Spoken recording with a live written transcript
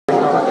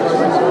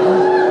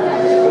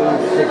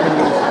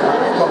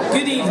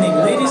Good evening,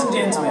 ladies and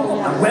gentlemen,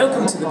 and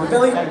welcome to the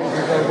Pavilion.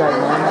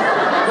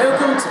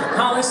 Welcome to the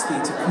Palace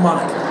Theatre,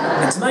 Kilmarnock.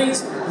 And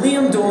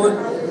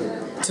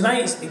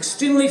tonight's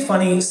extremely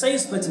funny,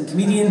 side-splitting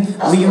comedian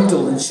Liam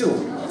Dolan's show.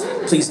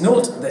 Please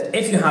note that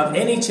if you have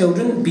any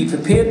children, be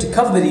prepared to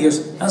cover their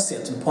ears at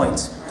certain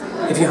points.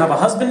 If you have a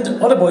husband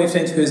or a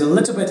boyfriend who is a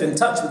little bit in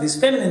touch with his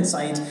feminine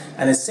side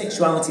and his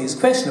sexuality is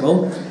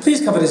questionable,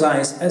 please cover his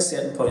eyes at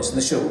certain points in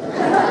the show.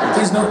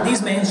 Please note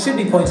these men should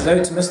be pointed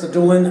out to Mr.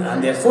 Dolan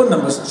and their phone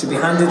numbers should be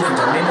handed into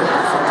a member of the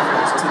front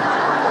office team.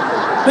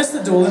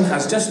 Mr. Dolan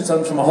has just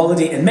returned from a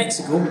holiday in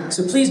Mexico,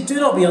 so please do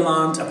not be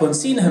alarmed upon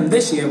seeing him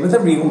this year with a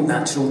real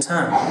natural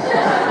tan.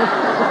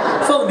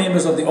 For the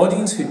members of the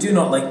audience who do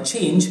not like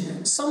change,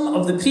 some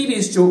of the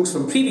previous jokes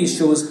from previous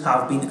shows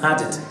have been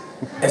added.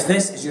 If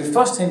this is your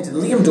first time to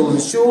the Liam Dolan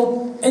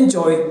show,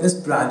 enjoy this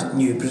brand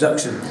new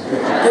production.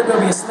 There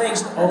will be a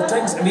selection of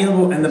drinks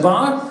available in the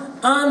bar,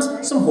 and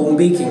some home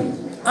baking,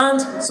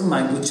 and some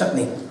mango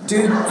chutney.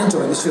 Do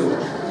enjoy the show.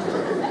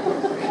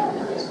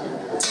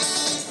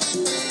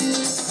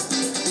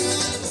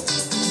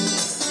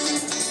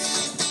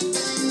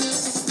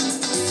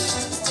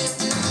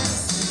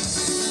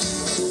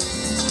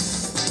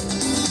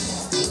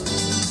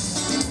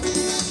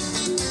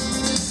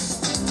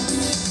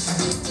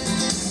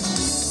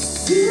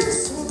 You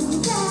say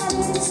that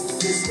it's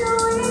just no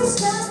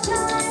waste of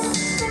time,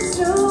 there's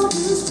no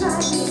use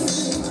trying.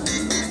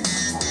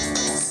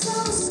 So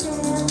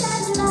scared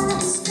that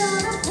life's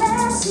gonna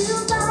pass you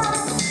by,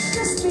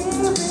 the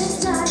spirit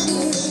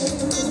dying.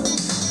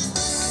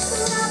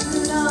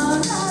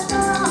 No, I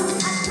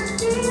can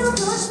feel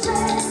your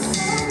strength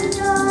and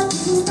your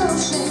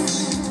devotion.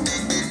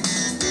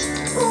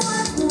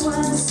 What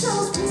was so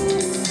clear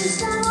is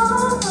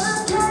now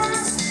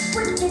overcast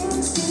with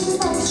mixed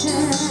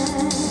emotion.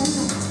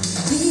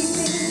 Deep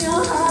in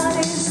your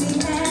heart is the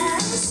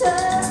answer.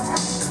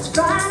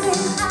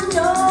 Friday, I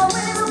know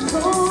it'll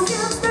pull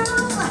you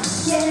through.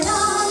 Get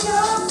on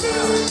your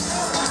feet.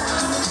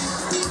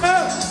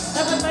 Oh,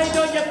 never mind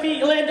on your feet,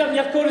 you'll end up in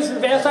your chorus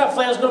and verse. That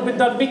flare's not been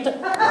done, beat it.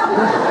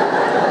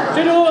 Do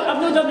you know,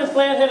 I've not done the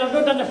flare here, I've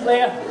not done the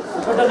flare.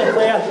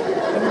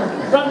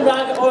 Run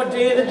ragged all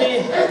day the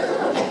day.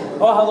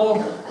 Oh, hello.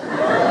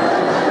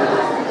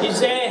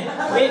 He's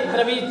waiting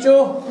for a wee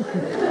Joe.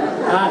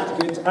 That's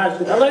good, that's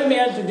good. Allow me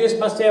to introduce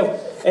myself,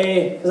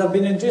 because I've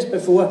been introduced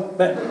before,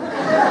 but...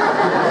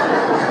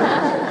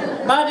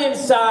 My name's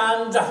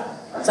Sandra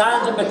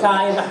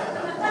McIver.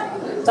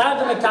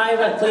 Sandra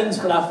McIver cleans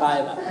for a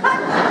fiver.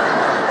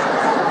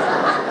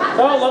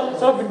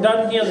 It's all been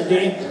done here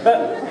today, but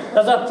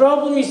there's a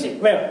problem, you see.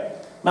 Well,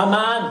 my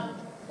man,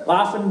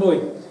 Laughing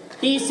Boy,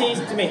 he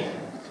says to me,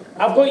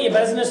 I've got your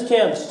business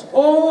cards.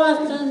 Oh, I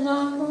said,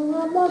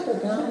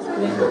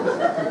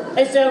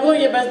 I said, I've got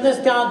your business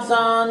card,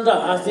 Sandra.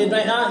 I said,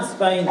 right, that's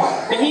fine.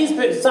 But he's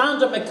put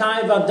Sandra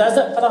McIver does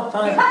it for a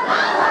fiver.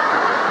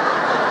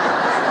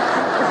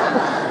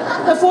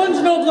 The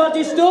phone's no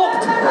bloody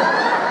stopped.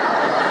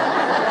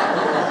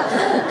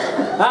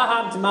 That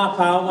happened to my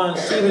pal, man.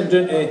 She went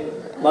down to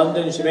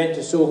London, she went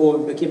to Soho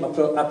and became a she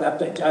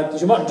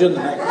worked during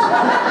the night.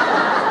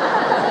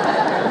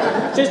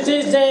 She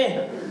says,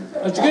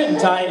 she getting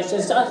tired. She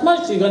says, how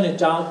much are you going to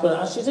charge for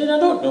that? She said, I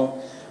don't know.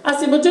 I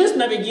said, well, just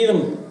maybe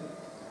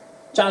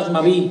charge them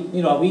a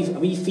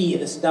wee fee at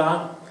the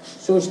start.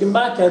 So she came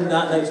back in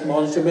that next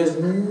morning, she was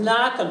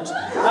knackered.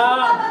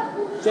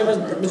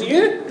 Was it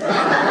you?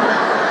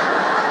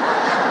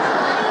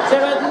 She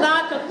was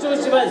knackered, so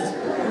she was.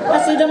 I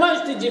said, how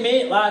much did you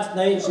make last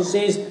night? She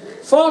says,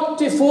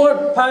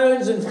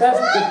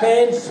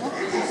 £44.50.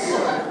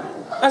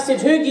 I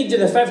said, who gave you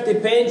the 50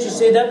 pence? She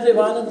said, every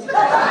one of them.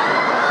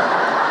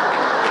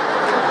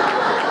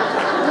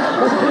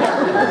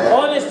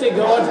 Honest to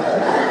God.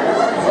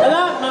 And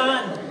that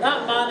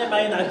man of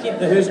mine that I keep in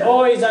the house,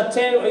 oh, he's a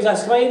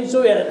swine,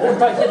 so in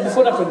fact,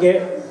 before I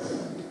forget,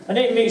 I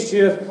need to make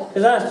sure,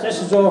 because this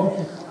is all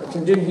I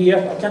can do here.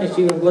 I can't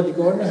see where bloody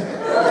going now.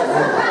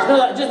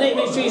 No, I just need to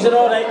make sure he's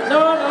alright.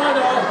 No,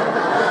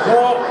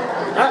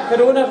 that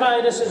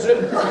coronavirus is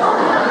rude.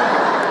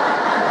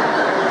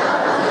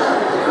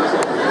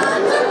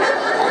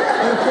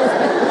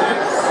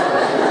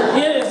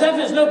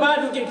 It's no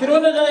bad, we've got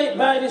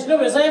coronavirus, no,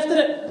 it's after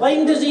it,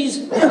 Lyme disease.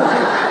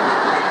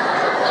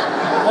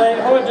 Right,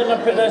 hold on,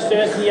 I'll put this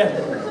out here.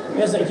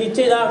 Yes, can you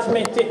take that from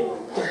me?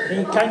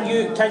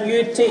 Can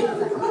you take...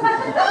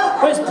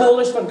 What's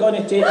Polish for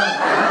going to take that?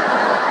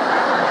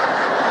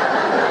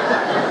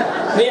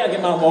 Wait, I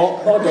get my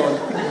mop, hold on.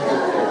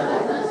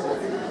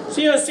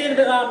 See what I was saying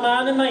about that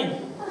man of mine?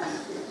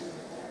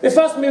 We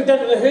first moved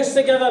into the house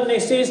together and he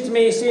says to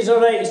me, he says,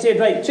 alright, he said,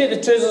 right, take the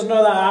trousers and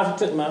all that off, he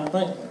took them off,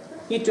 right?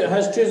 He took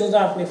his trousers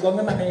off and he flung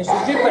them at me. He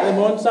said, you put them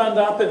on,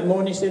 Sandra, I put them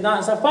on. He said,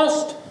 that's the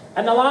first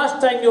and the last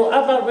time you'll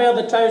ever wear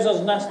the trousers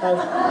in this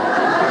house.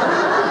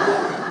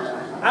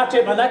 I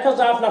took my knickers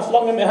off and I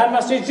flung them at him. I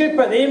said, you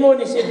put them on.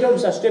 He said, no,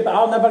 Mr. Stupid,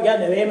 I'll never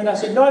get into them. And I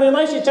said, no,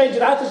 unless you change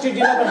your attitude,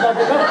 you never bloody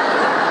will.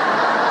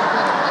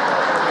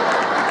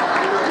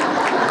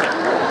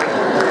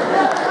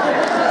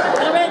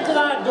 And I went to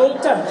that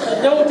doctor.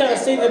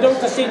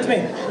 doctor said to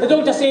me, the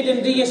doctor said,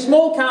 and do you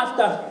smoke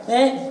after?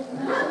 Eh?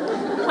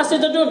 I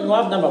said, I don't know,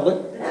 I've never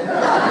looked.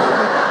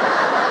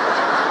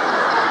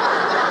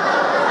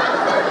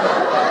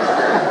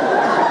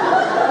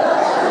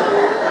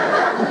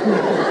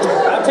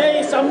 I'll tell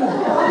you something,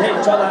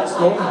 make sure that's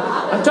slow.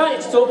 I'm trying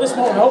to stop this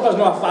morning, I hope there's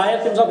no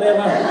fire comes up there,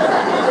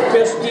 man.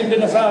 Pure steam down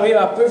the front of me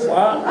with a poof like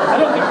that. I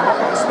don't think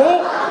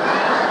smoke.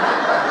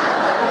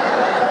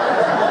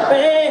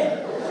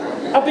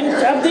 But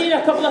I'm doing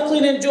a couple of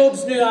cleaning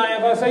jobs now. I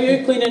have a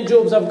few cleaning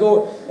jobs I've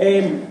got.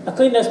 I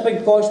clean this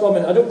big posh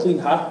woman. I don't clean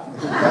her.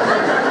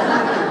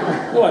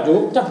 No, I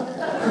don't.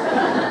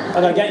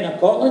 And I get in a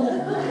Scotland.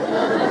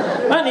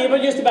 My neighbour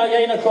used to be a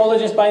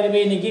gynaecologist, by the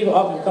way, and he gave it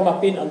up and become a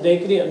painter and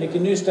decorator, and he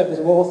can now strip his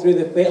wall through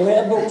the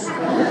letterbox.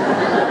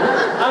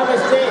 I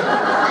was saying.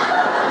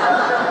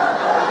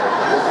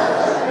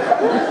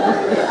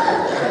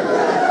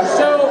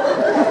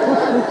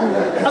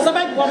 There's a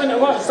big woman that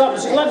works up,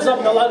 she lives up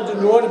in the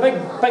London Road, a big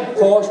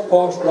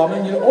posh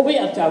woman, you know. Oh wait,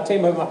 I'll tell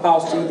you about my pal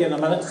Sadie in a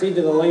minute,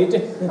 Sadie the lady,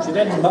 and she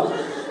didn't, but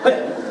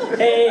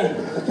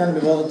I can't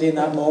be bothered doing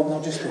that mob, and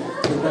I'll just leave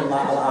it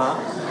like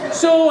that.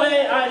 So,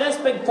 this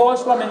big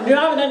posh woman,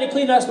 now I went in to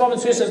clean this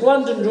woman's house, it's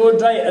London Road,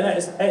 right, and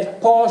it's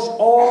posh,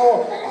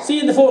 oh, see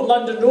in the folk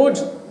London Road,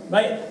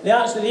 right, they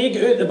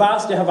get out the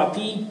bath, they have a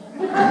pee.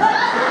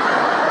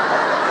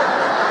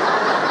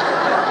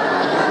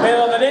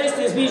 Well, the rest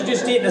is we's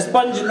just taking the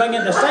sponge and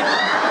wringing the sink.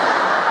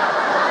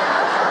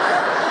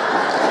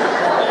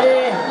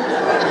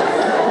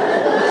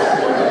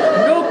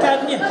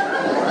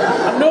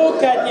 I'm no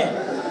kidding you.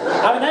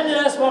 I went into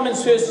this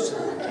woman's house, I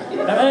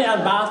went into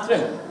her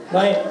bathroom,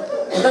 right?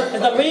 Is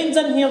there rains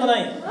in here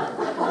tonight?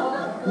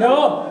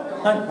 No?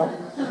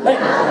 Right.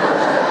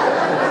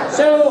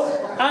 So,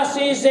 I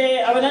says,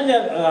 I went into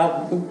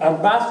her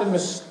bathroom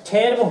was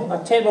terrible,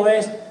 a terrible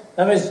mess.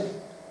 There was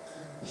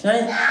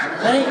right?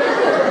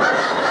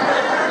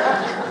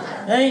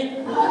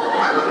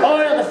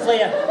 Oil the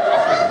flare,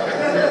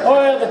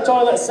 oil the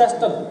toilet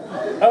system,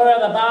 oil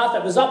the bath,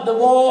 it was up the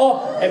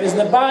wall, it was in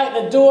the back,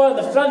 the door,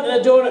 the front of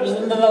the door, it was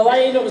under the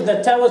line, it was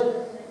the towers,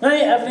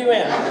 right,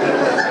 everywhere.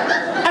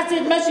 I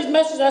said,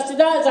 Mrs, I said,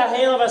 that is a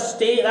hell of a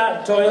state,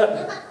 that toilet.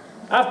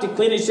 I have to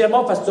clean it. She said, I'm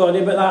awful sorry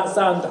about that,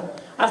 Sandra.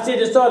 I said,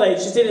 it's alright.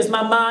 She said, it's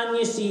my man,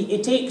 you see,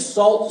 he takes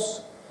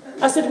salts.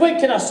 I said, what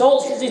kind of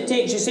salts does he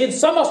take? She said,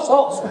 summer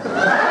salts.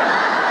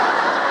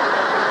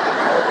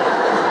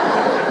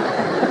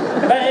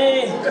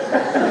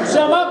 But,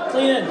 so I'm up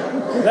cleaning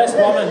this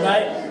woman,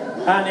 right?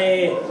 And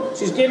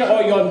she's getting it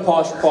all yon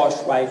posh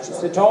wife. She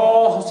said,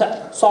 oh,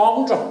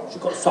 Sandra. She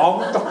got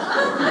Sandra.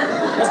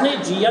 Isn't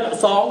it G in it,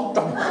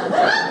 Sandra?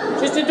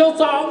 She said, oh,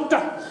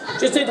 Sandra.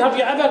 She said, have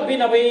you ever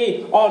been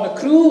away on a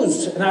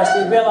cruise? And I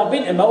said, well, I've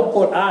been to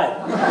Millport, aye.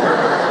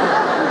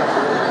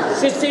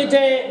 She said,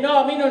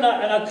 no, I mean on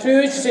a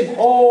cruise. She said,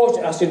 oh,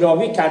 I said, no,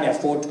 we can't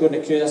afford to go on a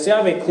cruise. I said,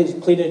 I have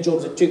cleaning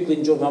jobs, 2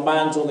 cleaning jobs, my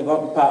man's only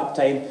working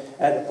part-time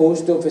at the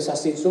post office. I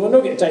said, so we're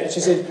not getting time. She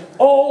said,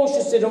 oh,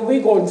 are we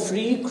going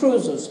free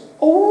cruises?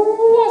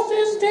 Oh, I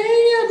said,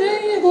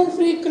 there you going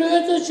free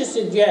cruises? She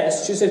said,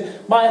 yes. She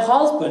said, my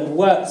husband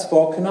works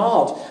for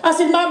Canard. I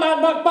said, my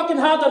man works fucking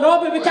hard and all,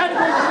 but we can't go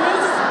on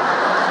cruise.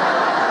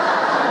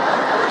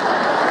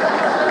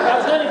 I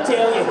was going to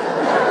tell you.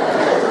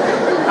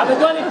 I was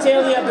going to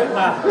tell you about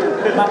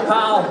my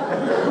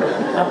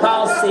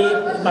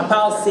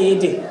pal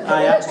Sadie.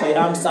 Aye, actually,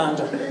 I'm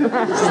Sandra.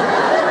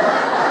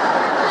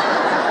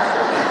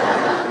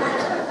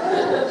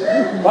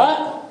 What?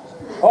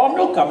 Oh, I'm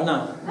not coming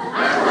now.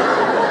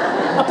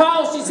 My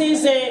pal, she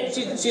says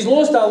she's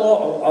lost a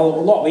lot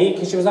of weight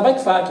because she was a big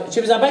woman.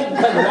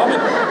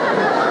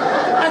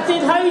 I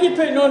said, how are you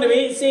putting on the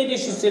weight, Sadie?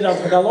 She said, I've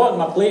had a lot on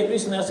my plate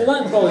recently. I said,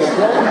 that's probably a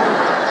problem.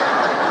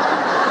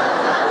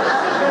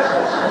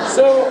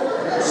 So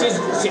she's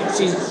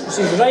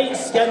right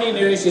skinny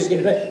now.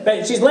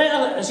 But she's let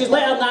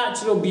her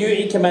natural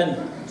beauty come in.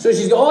 So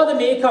she's got all the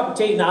makeup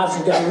taken off.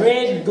 She's got a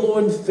red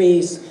glowing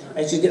face,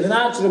 and she's got the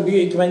natural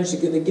beauty come in. She's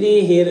got the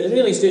grey hair. It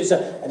really suits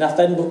her. And a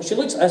thin book. She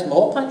looks like this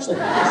mop actually.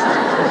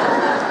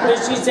 But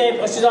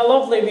she's a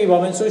lovely wee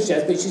woman. So she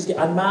is. But she's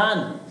got a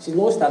man. She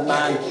lost her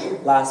man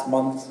last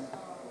month.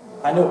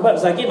 I know. But it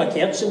was a game of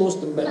cards. She lost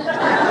him. But she's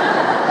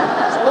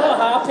a lot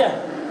happier.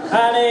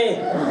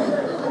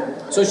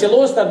 And so she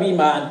lost her wee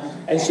man,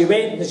 and she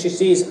went and she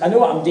says, I know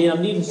what I'm doing, I'm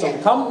needing some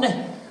company.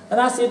 And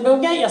I said, well,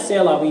 get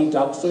yourself a wee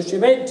dog. So she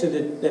went to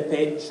the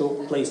pet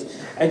shop place,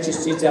 and she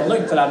said, I'm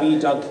looking for a wee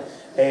dog.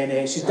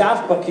 And she's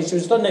daft, but because she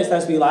was done next to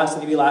this wee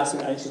lassie,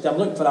 and she said, I'm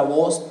looking for a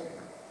wasp.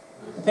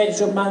 The pet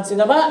shop man said,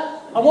 a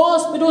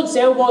wasp? We don't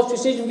sell wasps. She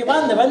said, you can get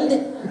one in the window.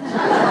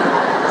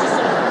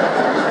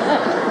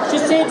 She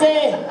said,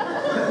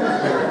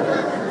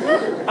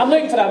 I'm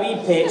looking for a wee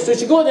pet. So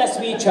she got this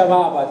wee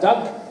chihuahua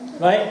dog,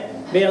 right?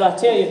 Well, I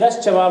tell you, this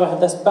chihuahua had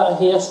this bit of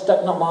hair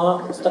sticking up my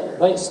arm,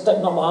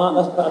 sticking up my arm,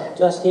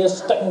 this hair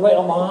sticking right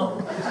up my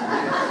arm.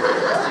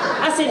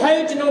 I said, how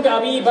do you not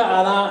get a wee bit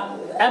of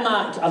that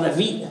imac or the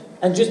Veet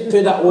and just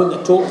put that on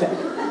the top of it?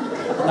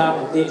 and that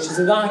would date. She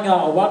said, I think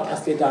that'll work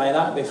if you die,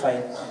 that'll be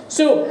fine.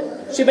 So,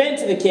 she went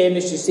to the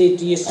chemist, she said,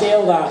 do you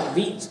sell that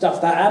wheat stuff,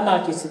 that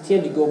amac? He said,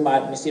 here you go,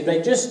 madam. He said,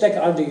 right, just stick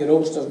it under your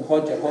holsters and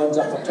hold your hands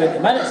up for 20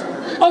 minutes.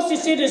 Oh, she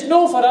said, it's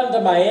no for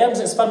under my arms,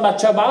 it's for my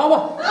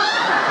chihuahua.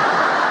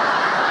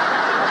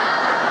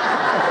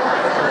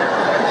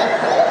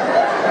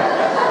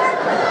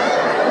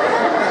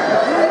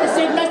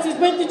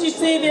 What did you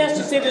say there?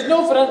 She said, there's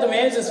no for under my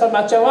arms, it's for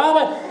my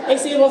chihuahua. I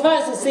said, well,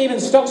 that's the same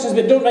instructions,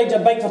 but don't ride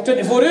your bike for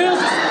 24 hours.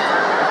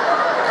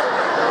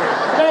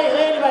 Right,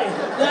 anyway,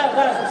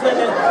 that's the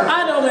thing.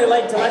 I normally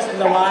like to listen to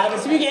the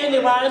wireless. If you get any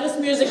wireless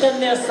music in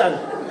there, son,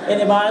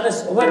 any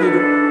wireless, what do you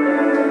do?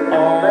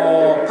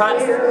 Oh, Pat,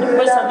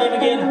 what's her name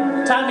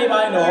again? Tammy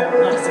Wino.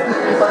 That's it.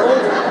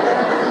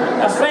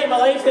 Oh, I frightened my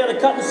life there, the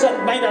curtains shut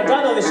behind her. I'd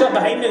rather they shut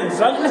behind me than in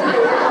front of me.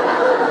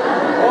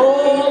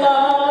 Oh,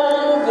 love.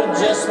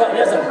 Just what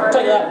there's a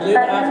tell you that blue,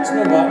 but it's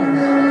no button.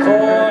 Oh,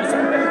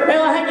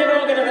 well, I think you're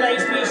all going to have a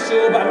nice wee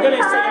show, but I'm going to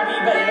sing a wee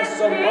bit of this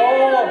song.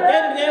 Oh,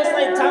 anybody else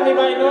like Tammy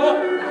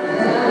Wino?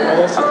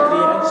 Oh, she's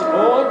great, isn't she?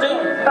 Oh, I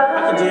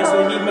can do this,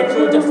 we need my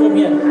protophone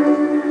here.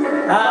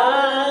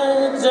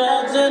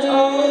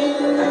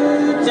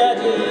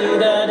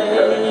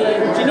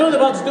 If you know the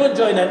words, don't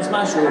join in, it's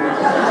my show.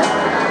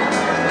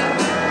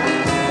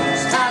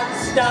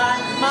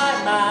 Stand, my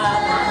man.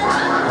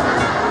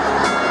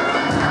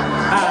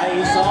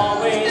 He's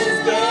always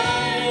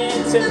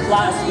getting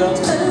plastered.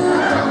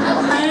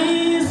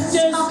 He's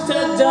just a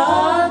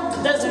dog.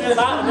 Doesn't really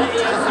matter what he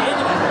is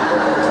anyway.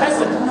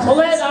 Listen, well,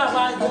 let that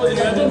man go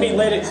there. I don't mean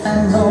let it.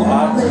 No.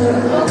 But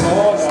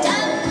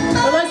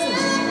listen,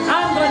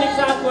 I'm going to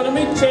crack on. I'm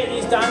going to check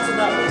these dancing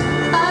up.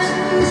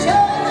 If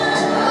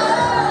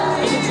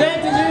you're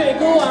ready to do it,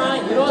 go on.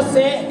 You're all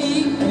set.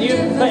 And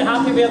you're quite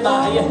happy with that,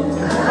 are you?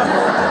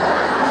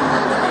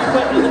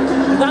 But is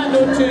that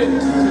no too?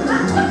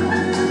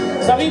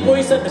 There's a wee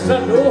boy sitting in the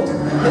front row.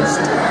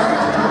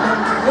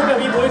 Not a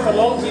wee boy for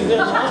long, he's doing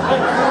that.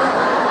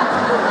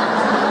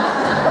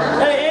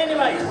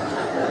 Anyway,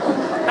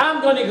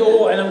 I'm going to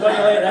go and I'm going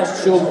to let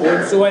this show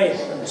go.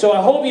 So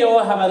I hope you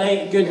all have a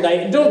right good night.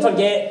 And don't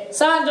forget,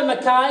 Sandra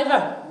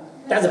McIver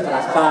does it for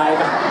a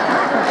fiver.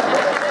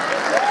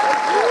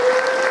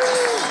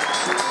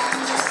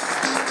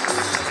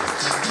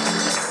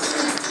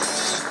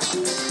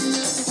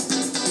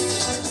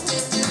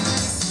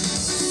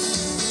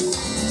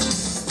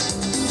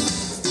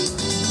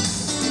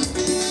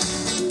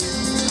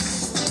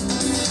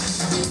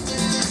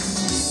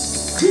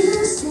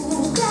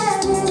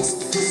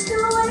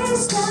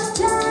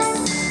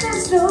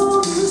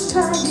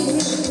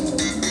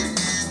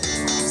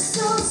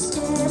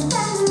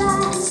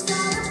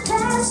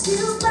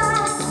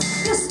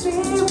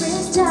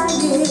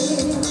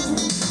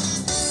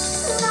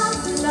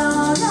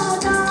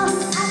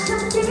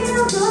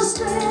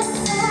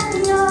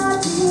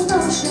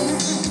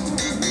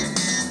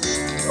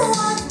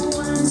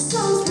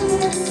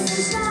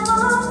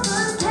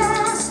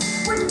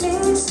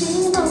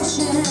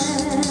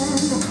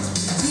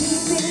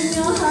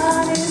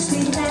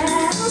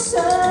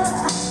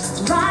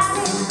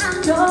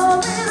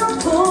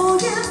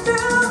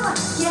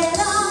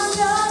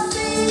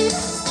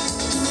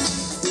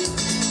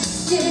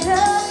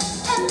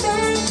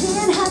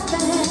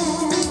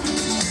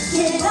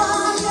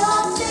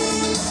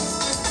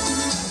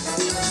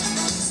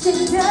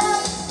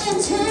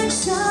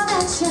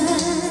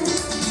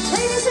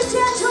 Ladies and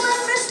gentlemen,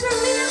 Mr.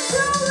 Liam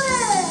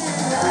Dolan!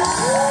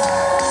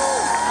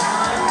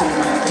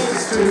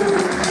 It's true,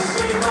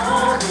 we've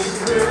all been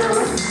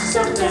through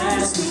some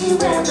nasty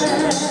weather.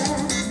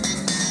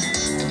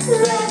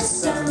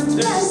 Let's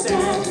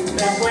understand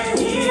that we're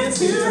here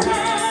to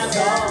have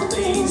all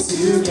things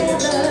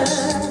together.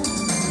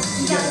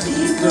 Gotta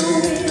keep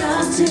moving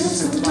on to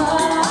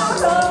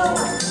tomorrow.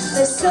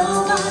 There's so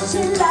much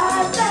in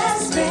life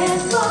that's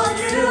meant for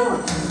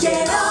you.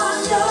 Get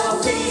on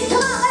your feet.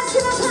 Come on, let's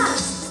give us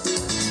hands.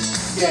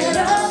 Get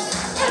up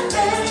and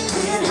make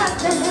it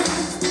happen.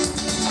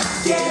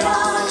 Get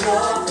on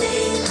your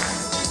feet.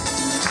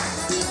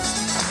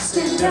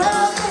 Stand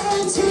up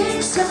and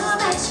take some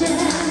action.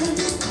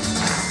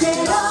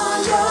 Get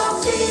on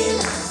your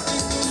feet.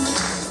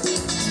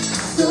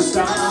 Don't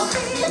stop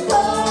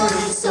before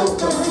it's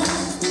over.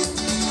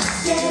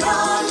 Get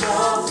on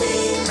your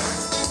feet.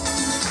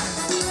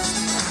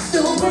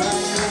 The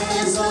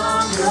weight is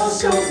on your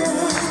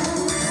shoulders.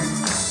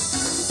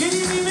 Good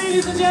evening,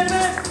 ladies and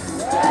gentlemen.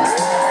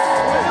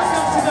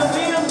 Welcome to the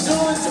Liam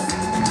Dolan Show.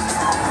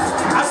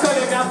 I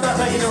choreographed that,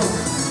 but you know.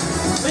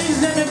 Ladies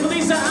and gentlemen,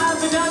 police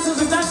and the dancers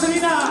and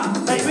dancerina.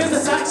 Right, where's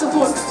the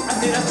saxophone? I'm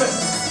doing this bit.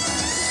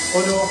 Oh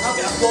no, I'll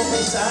get a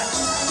floppy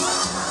sax.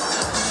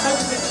 How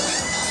is it?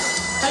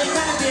 Hey, you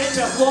can't be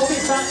into a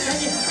floppy sax, can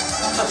you?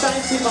 I'll try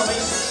and see my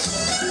mind.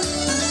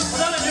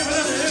 What do I do?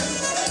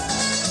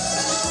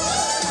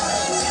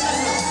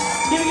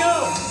 Here we go.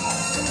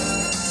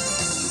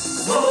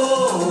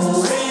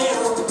 Oh, hey,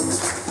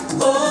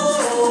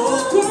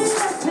 oh,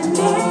 Get up and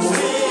make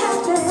it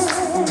happen.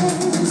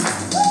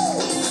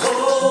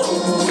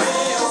 oh,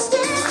 hey,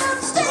 Stand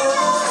up, stand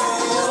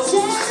up.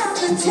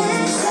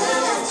 takes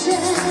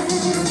action.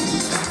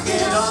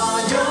 Get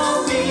on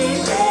your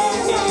feet,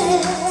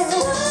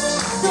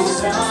 don't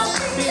stop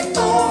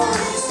before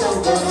it's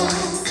over.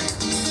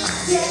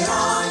 Get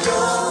on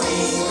your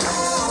feet,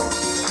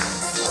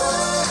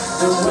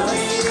 the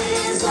weight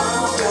is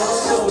on your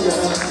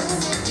shoulders.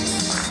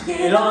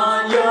 Get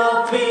on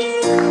your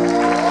feet.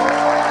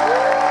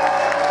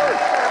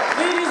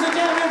 Ladies and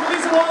gentlemen,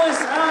 Lisa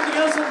Wallace and the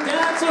girls from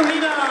Dance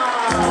Arena.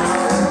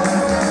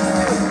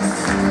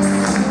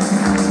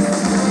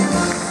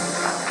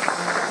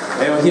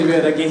 Well, here we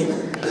are again.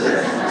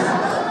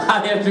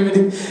 Hi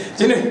everybody.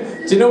 Do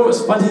you know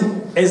what's funny?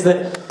 Is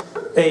that,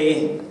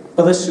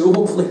 well, this show,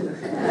 hopefully.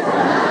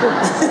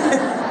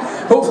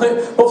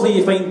 hopefully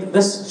you find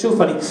this show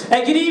funny.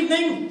 Good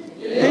evening.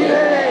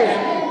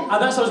 And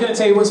that's what I was going to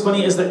tell you. What's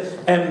funny is that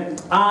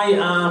I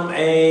am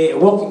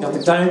walking up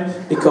and down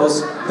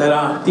because there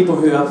are people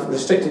who have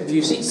restricted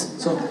view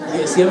seats, so you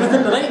get to see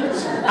everything tonight.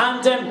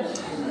 And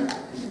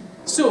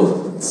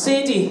so,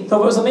 Sadie,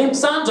 what was her name?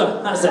 Sandra,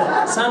 that's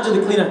it. Sandra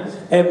the cleaner.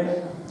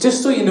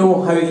 Just so you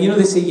know how, you know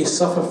they say you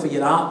suffer for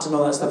your art and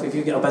all that stuff. If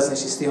you get a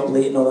business, you stay up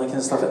late and all that kind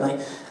of stuff at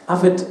night.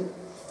 I've had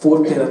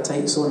 4 pair of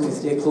tights on for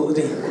 3 o'clock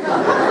today.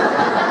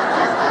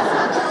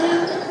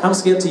 I'm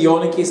scared to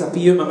yawn in case I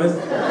pee out my mouth.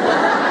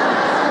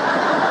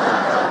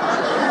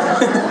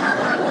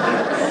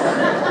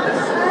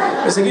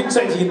 It's a good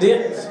trick if you can do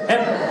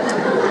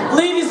it.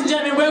 Ladies and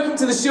gentlemen, welcome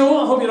to the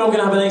show. I hope you're all going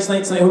to have a nice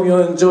night tonight. I hope you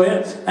all enjoy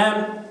it.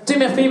 Do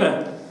me a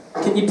favour.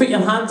 Can you put your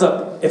hands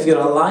up if you're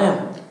a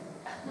liar?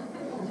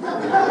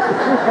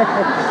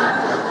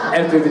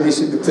 Everybody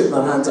should be putting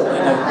their hands up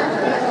right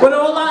now. We're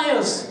all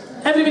liars.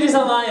 Everybody's a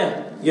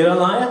liar. You're a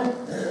liar.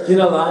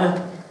 You're a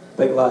liar.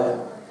 Big liar.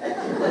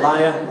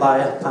 Liar,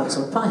 liar, pants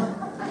on pie.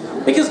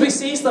 Because we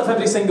say stuff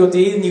every single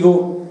day and you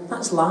go,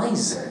 that's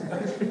lies.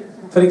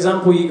 For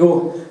example, you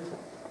go,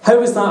 how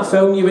was that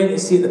film you went to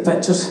see at the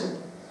pictures?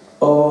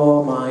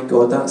 Oh my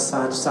God, that's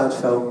sad, sad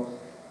film.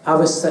 I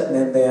was sitting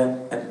in there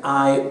and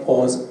I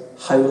was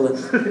howling.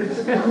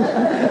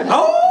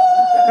 Oh!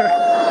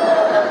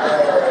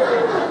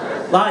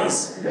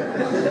 Lies.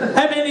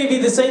 How many of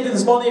you decided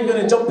this morning you were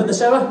going to jump in the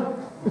shower?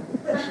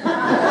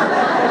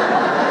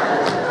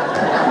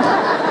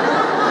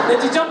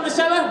 Did you jump in the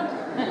shower?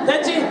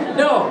 Did you?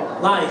 No.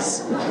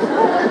 Lies.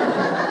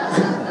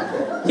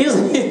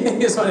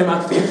 Here's one of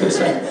my favourites,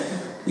 right?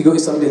 You go to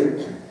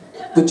somebody,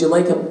 would you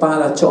like a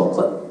bar of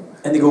chocolate?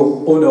 And they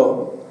go, oh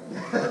no.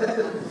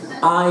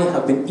 I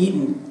have been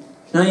eating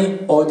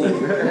night all day.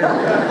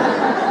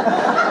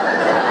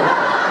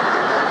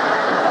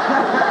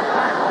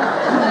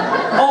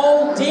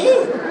 All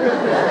day?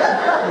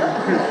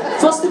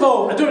 First of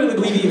all, I don't really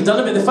believe you've done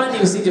it, but the fact that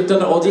you said you've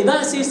done it all day,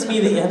 that says to me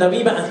that you had a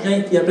wee bit of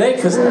night for your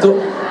breakfast.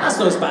 That's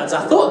not as bad as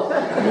I thought.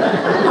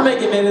 I might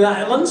get rid of that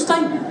at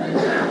lunchtime.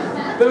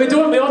 But we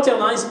don't, we all tell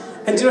lies.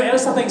 And do you know what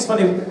else I think is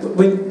funny?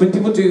 When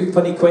people do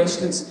funny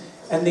questions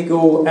and they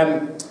go,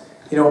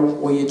 you know,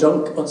 were you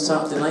drunk on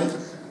Saturday night?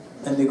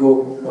 And they go,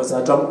 was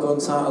I drunk on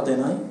Saturday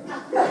night?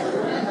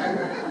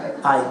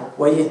 Aye,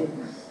 were you?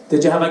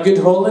 Did you have a good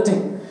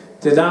holiday?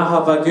 Did I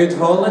have a good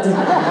holiday?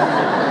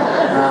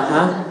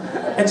 Uh-huh.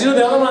 And do you know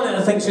the other one that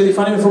I think is really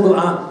funny when people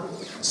go,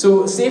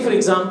 so say for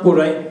example,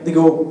 right, they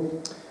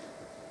go,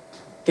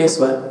 guess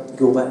what? You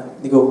go,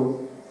 what? They go,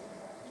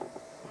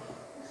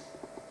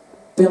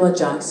 Bella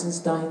Jackson's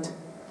died.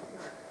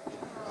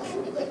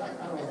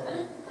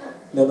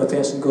 The other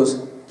person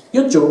goes,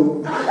 you're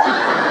Joe. Aye,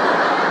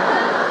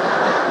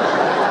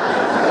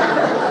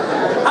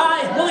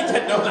 well I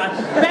can't know that.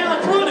 Bella,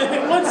 come on,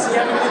 let's see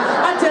everybody.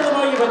 I tell them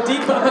all you were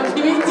deep, but I'm a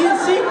comedian,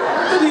 see?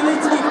 What do you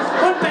need to do?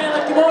 Come on, Bella,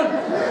 come on.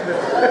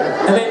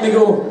 And then they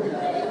go,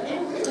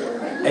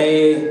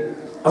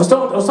 I was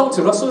talking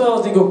to Russell the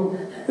other day, they go,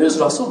 who's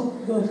Russell?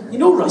 I go, you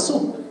know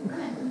Russell?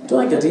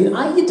 Don't think I do.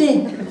 Aye, you do.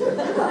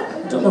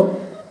 I don't know.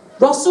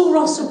 Russell.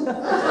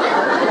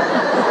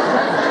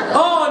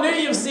 Oh, now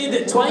you've said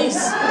it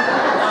twice.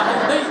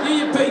 Now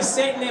you put his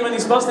second name and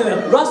his first name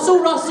there. Russell.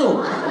 You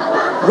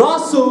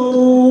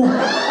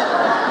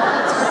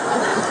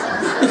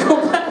go,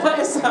 what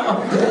is that?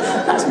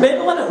 That's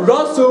mental, isn't it?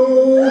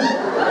 Russell.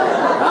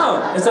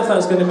 Oh, as if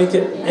that's going to make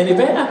it any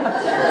better.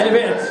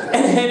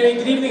 Anyway,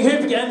 good evening.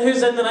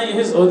 Who's in the night?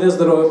 Oh, there's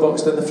the Royal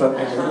Box down the front.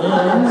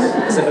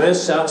 So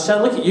there's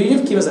Sharon. Look at you.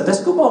 You've came as a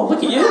disco ball.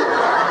 Look at you.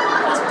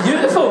 That's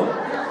beautiful.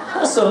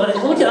 That's all right.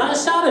 Look at that,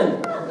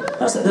 Sharon.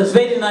 That's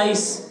very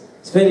nice.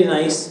 It's very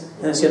nice.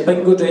 And it's your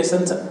bingo dress,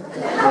 isn't it?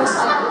 Yes.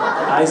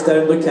 Eyes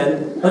down, look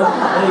in. Look,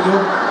 there you go.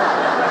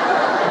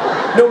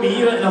 No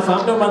me, right enough.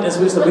 I'm no man. It's a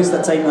waste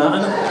of time, that,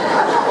 isn't it?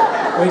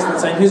 Waste of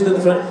time. Who's in the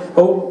front?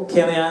 Oh,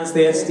 Kelly Ann's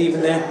there,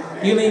 Stephen there.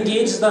 Newly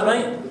engaged, is that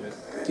right?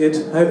 Good.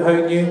 How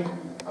new?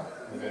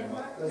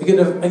 You're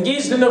getting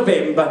engaged in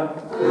November.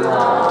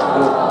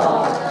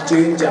 Oh,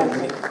 June,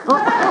 January.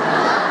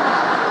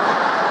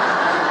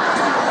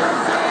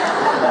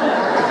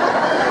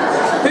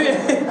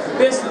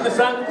 Who's in the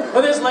front?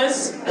 Oh, there's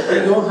Liz.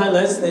 There you go. Hi,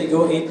 Liz. There you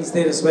go. Aiden's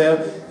there as well.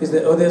 Who's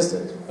there? Oh, there's.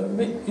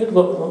 You're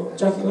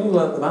Jackie.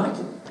 Look at the back.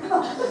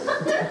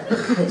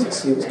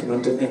 Let's see what's going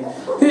on down there.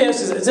 Who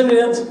else is it? Is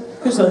anybody else?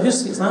 Who's that?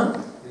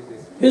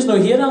 Who's not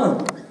here,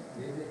 Alan?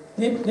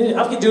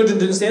 I've got Jordan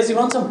downstairs, he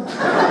wants him.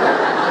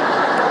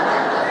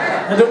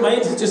 I don't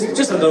mind,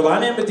 just another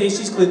one every day,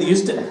 she's clearly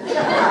used to it.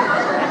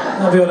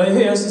 That'll be alright.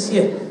 Who else is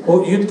here?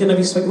 Oh, you're going to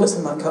be swig. What's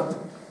in that cup?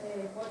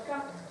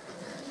 Vodka.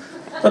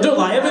 I don't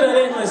lie about it,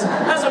 eh? That's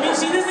what I mean,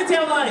 she doesn't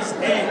tell lies.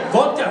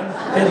 Vodka.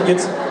 Very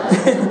good.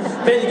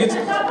 Very good.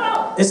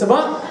 It's a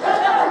what?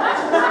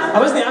 I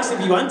wasn't asked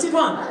if you wanted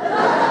one.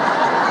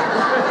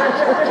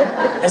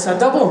 It's a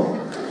double.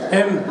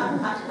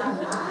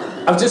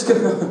 I've just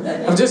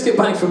got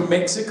back from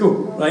Mexico,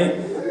 right?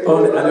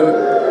 Oh, I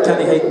know,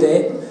 can't hide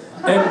debt.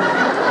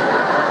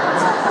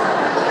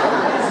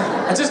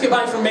 I just got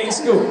back from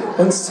Mexico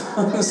on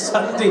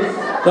Sunday,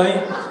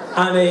 right?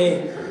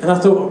 And I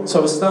thought, so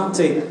I was starting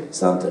to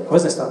I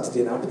wasn't starting to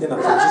do that, but then I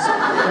thought,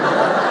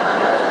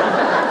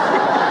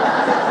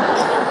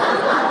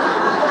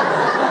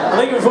 I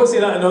think when folks say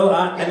that and all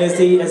that, and as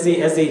he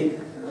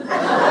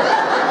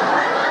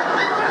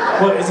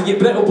what, does he get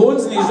brittle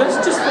bones in his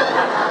wrist? Just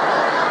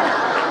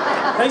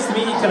nice to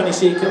meet you, can I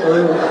shake it?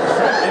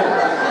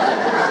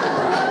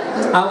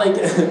 I like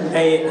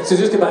so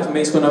just got back from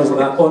Mexico and I was like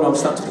that, oh no, I'm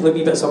starting to play a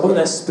wee bit, so I bought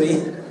this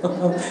spray.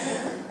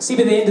 See,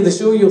 by the end of the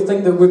show, you'll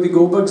think there would be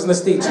Goldbergs on the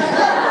stage.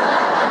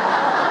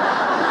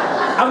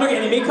 I've not got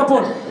any makeup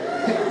on.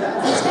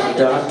 It's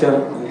darker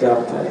and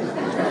darker.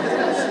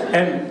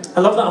 I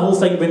love that whole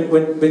thing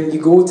when you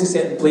go to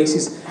certain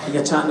places and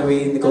you're chatting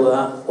away and they go like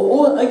that.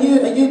 Oh, are you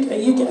good for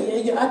you, good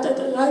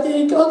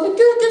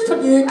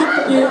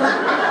for you.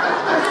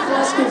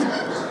 That's good.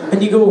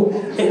 And you go,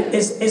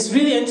 it's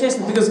really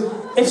interesting because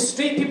if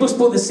straight people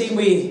spoke the same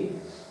way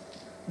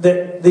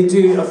that they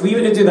do, if we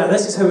were to do that,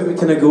 this is how it would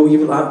kind of go. You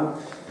would like,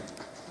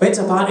 went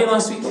to a party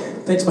last week,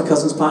 went to my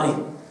cousin's party,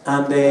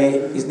 and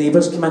his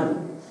neighbours came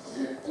in,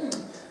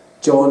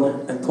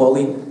 John and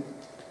Pauline,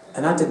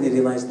 and I didn't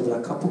realise they were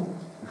a couple.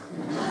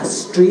 A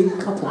straight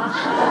couple.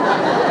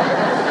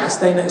 I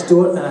stay next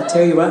door, and I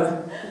tell you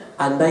what,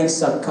 a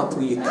nicer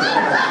couple you couldn't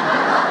have.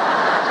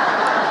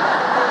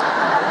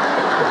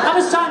 I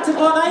was chatting to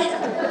them all night.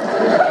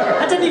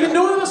 I didn't even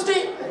know they were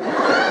straight.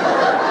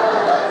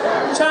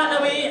 Chatting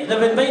away,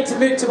 they've invited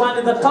me to one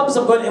of the pubs.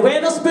 I'm going to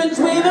Weatherspoons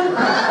with them.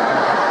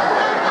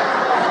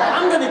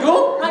 I'm going to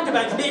go. I'm going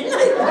back to date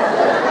night.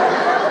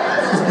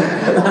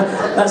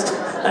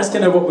 That's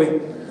kind of what we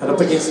are up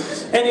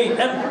against. Anyway,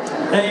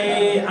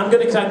 I'm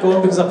going to crack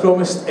on because I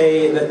promised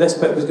that this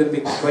bit was going to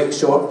be quite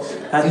short,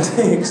 and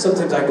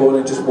sometimes I go on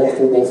and just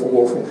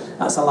waffle.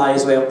 That's a lie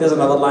as well. There's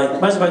another lie.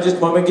 Imagine if I just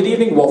come on with good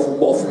evening, waffle.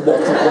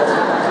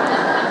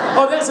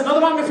 Oh, there's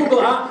another one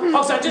before that.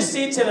 Oh, so I just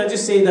said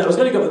that I was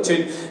going to go to the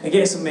tune and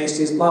get some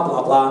messages, blah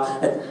blah blah.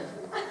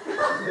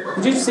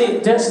 Did you say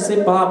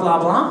blah blah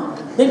blah?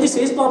 Nobody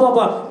says blah blah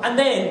blah. And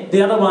then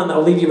the other one that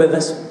I'll leave you with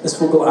this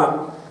folk like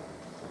that.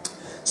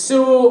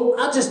 So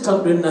I just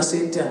turned round and I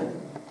said to her,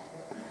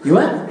 you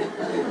what?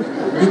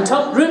 You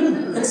turned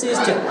round and says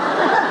to her,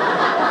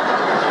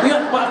 you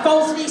got what, a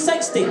full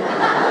 360?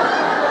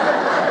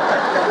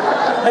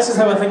 This is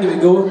how I think it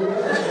would go.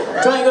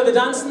 Try and go to the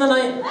dancing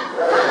tonight.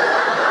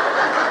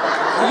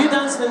 Are you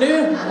dancing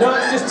now? No, I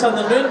was just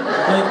turning round.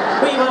 Like,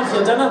 what do you want for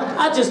your dinner?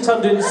 I just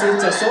turned round and said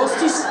to her,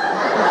 sausages.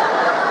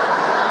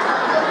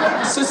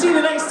 So see,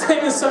 the next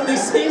time that somebody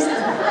says it,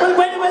 well,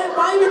 why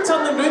are you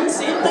turning round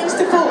saying things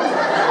to folk?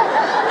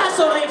 That's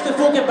alright if the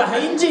folk are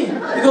behind you.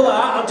 You go like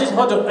that, I'm just,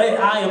 hold on,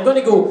 I'm going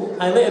to go,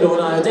 later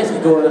on, I'll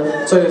definitely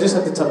go, sorry, I just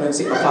had to turn around and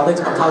say to my pal's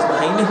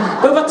behind me.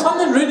 But if we're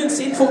turning round and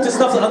saying folk to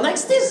stuff that are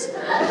next to us,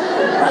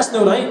 that's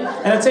not right.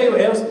 And I'll tell you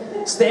what else,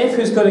 Steph,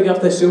 who's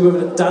choreographed this show, we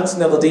were dancing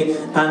the other day,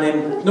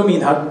 and no, me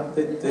and her,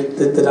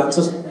 the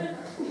dancers,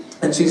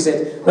 and she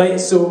said, right,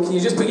 so can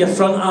you just put your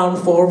front arm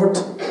forward?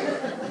 And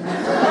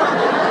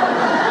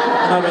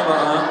I went like that.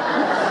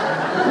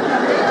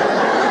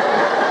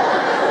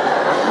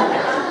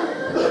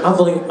 I've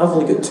only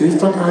got two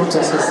front arms.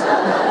 This is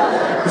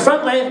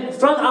your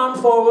front arm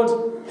forward,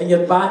 and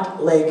your back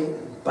leg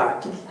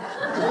back.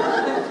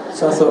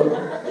 So I thought,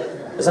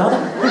 is that it?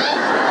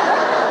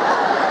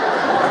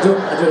 I don't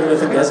really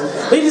think it is.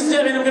 Ladies and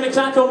gentlemen, I'm going to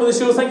crack on with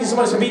the show. Thank you so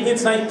much for being here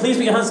tonight. Please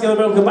put your hands together.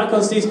 Welcome back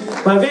on stage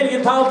my very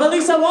good pal,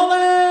 Belisa Wallace.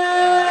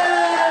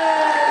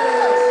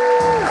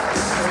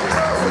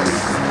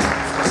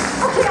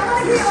 Okay, I'm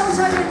going to get on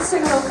trying to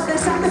sing along.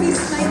 There's somebody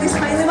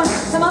smiley.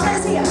 Come on,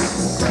 let's hear.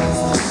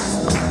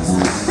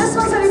 This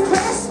one's a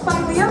request by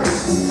Liam. A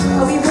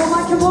wee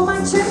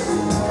woman tune.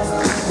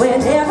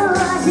 Whenever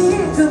I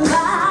hear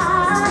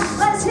goodbye,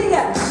 let's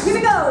hear. Here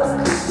we go.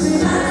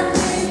 Remind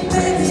me,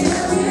 baby,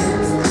 of you.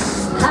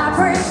 I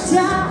break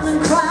down and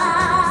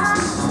cry.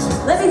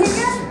 Let me hear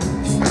you.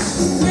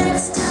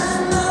 Next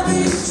time I'll be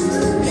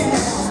true,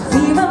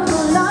 yeah. Even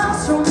the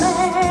lost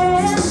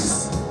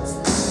romance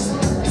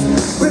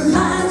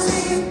reminds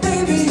me,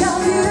 baby,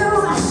 of you.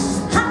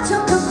 I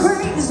took a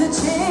crazy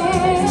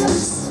chance.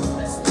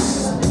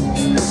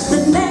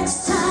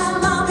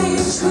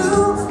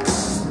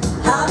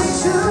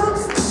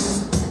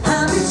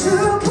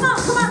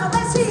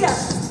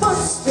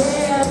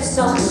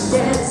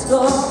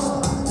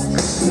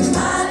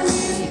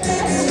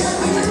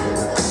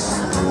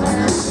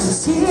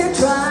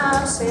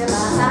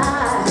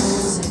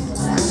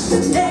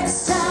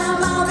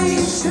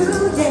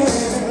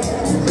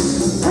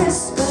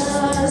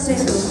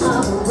 in the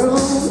other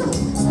room.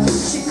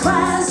 She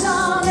cries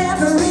on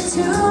every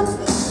tune,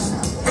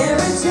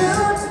 every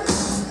tune,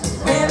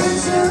 every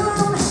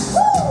tune.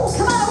 Woo!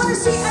 Come on, I want to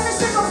see every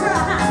single pair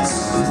of hands.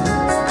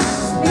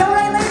 You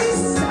alright,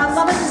 ladies? I'm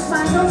loving the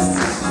spangles.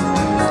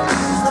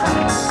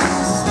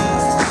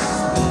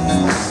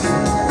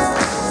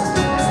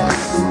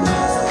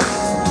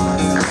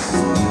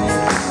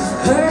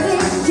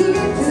 Hurting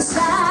deep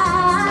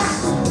inside.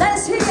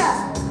 Let's hear ya.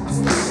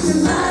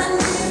 Remind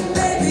me,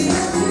 baby,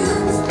 of you.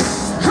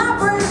 I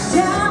break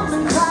down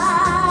and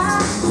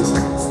cry.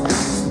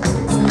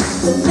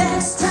 The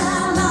next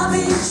time I'll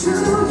be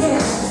true,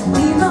 yeah.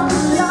 Leave on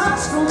the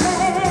lost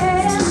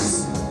romance.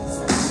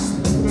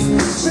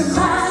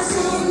 Reminds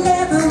me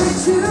every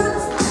tune,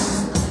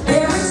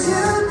 every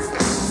tune,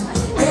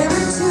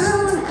 every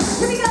tune.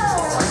 Here we go.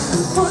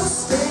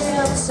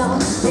 Footsteps on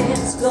the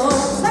dance floor.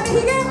 Let me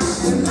hear it.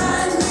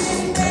 Remind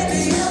me,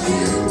 baby, of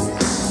you.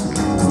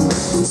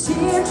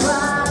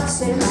 Teardrops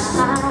in my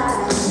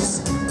eyes.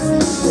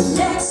 The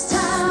next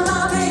time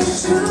I'll be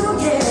true,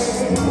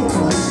 yeah.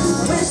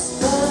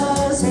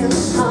 Whispers in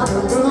the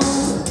other room.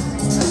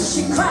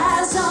 She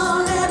cries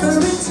on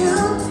every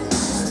tune,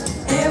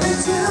 every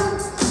tune,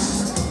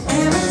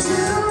 every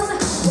tune.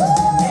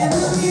 And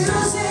the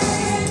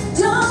music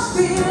don't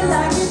feel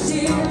like it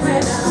did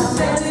when I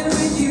met it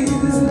with you.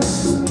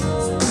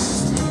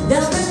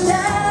 Nothing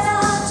that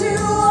I do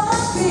or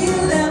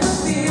feel ever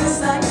feels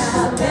like I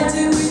met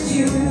it with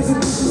you.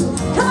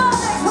 Come on,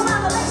 then, come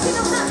on, let's see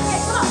them happy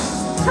yet. Come on,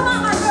 come on,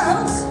 my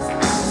girls.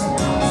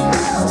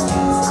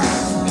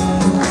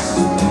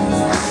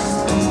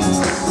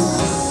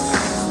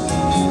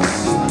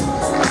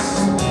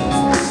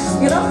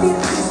 You don't feel the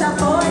peace I'm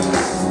for you.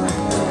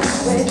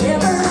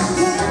 Whenever I'm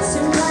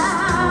dancing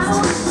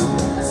round,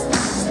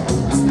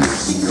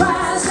 she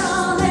cries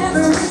on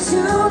every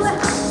tune.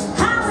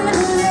 I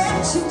will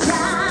let you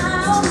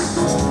down.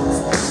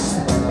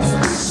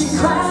 She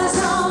cries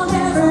on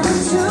every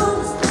tune,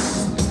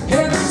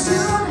 every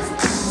tune,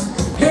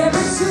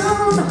 every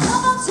tune.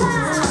 One more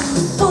time.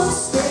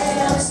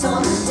 Footsteps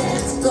on the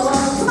dance floor.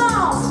 Come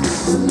on.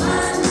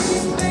 Remind me,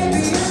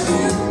 baby, of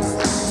you.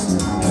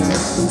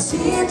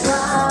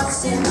 Teardrops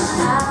in my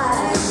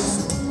eyes.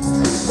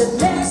 The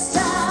next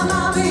time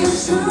I'll be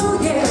true,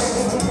 yeah.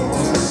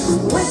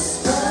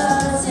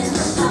 Whispers in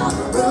the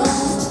outer room.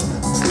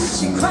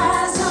 She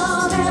cries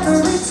on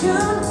every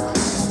tune,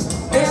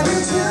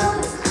 every tune,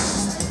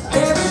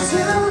 every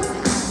tune.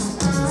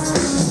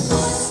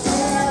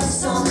 Footsteps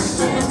on the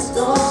dance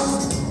floor.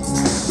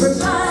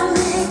 Remind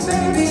me,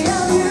 baby,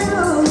 of you.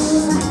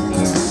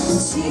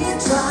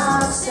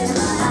 Teardrops in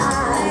my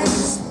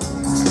eyes.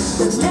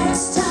 The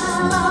next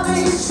time I'll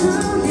be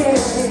true, yeah.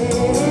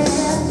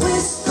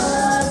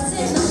 Whispers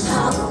in the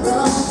outer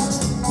room.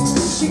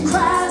 She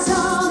cries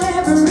on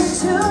every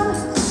tune,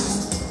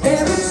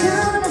 every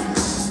tune,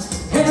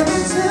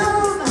 every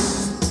tune.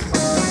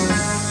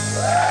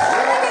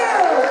 Thank you.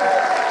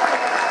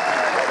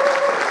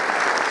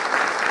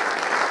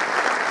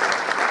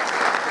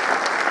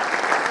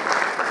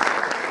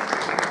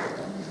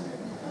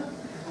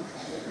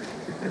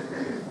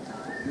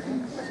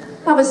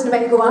 I wasn't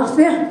about to go off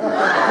there.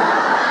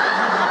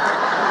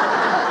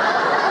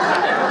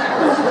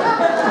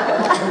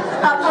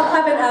 I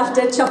went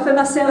after chuffing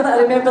myself that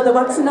I remember the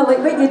words and I'm like,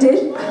 what you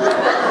do?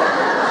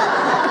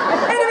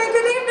 Anyway,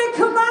 good evening,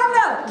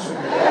 Kilmarnock.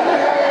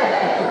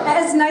 It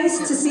is nice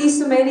to see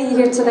so many of you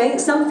here tonight.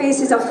 Some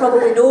faces I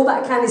probably know,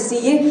 but I can't see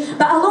you.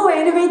 But hello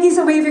anyway, give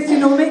a wave if you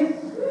know me.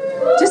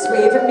 Just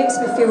wave, it makes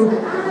me feel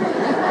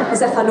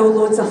as if I know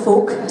loads of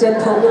folk doing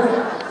popular.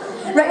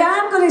 Right, I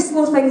am going to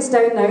slow things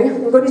down now.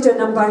 I'm going to do a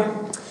number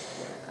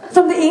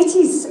from the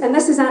 80s, and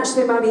this is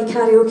actually my wee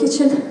karaoke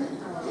tune.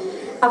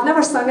 I've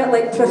never sung it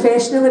like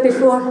professionally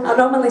before. I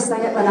normally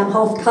sing it when I'm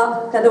half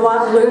cut at the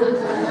Waterloo.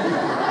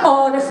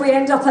 Or if we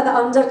end up at the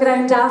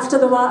underground after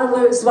the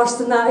Waterloo, it's worse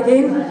than that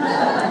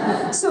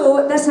again.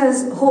 So this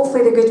is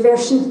hopefully the good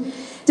version.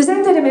 Does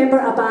anybody remember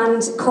a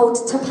band called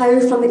Tapau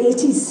from the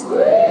 80s?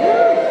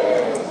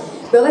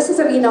 Well, this is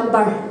a wee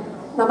number.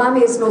 My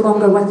mammy is no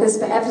longer with us,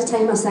 but every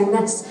time I sing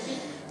this,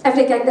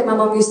 every gig that my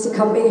mum used to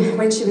come to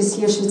when she was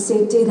here, she would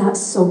say, do that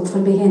song for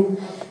me, hen.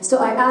 So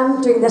I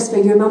am doing this for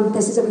you, Mum.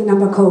 This is a wee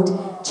number called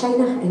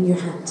China in Your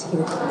Hand. Here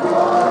we go.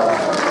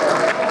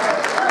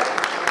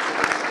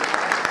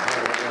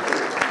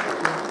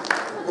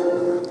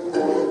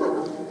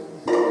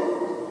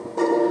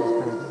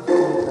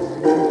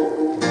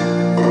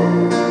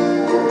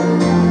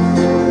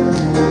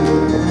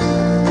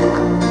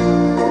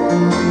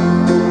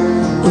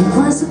 It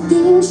was a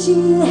theme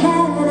she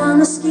had on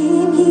a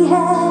scheme he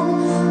had,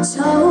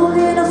 told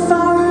in a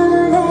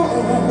foreign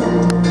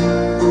land,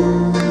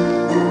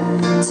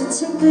 to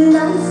take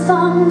life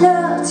on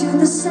love to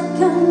the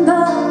second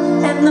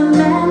birth, and the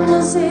man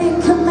was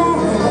in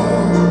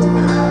command.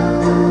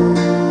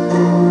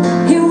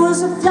 He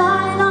was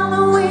flying on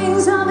the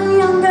wings of a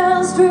young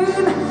girl's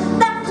dream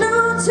that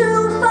flew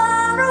too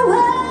far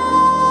away.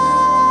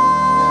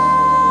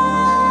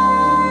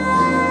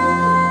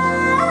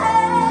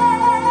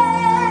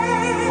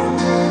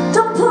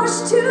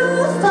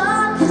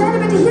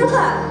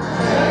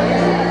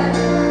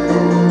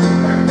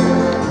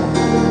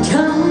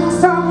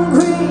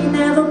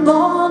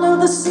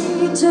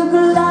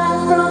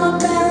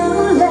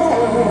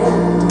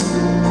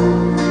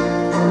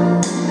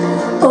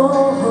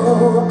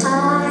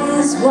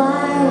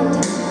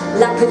 white,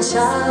 like a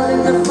child in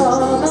the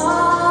fall of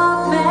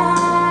man.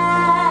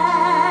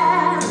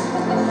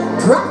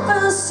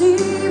 Prophecy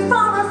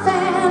for a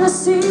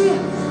fantasy,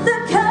 the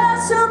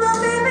curse of the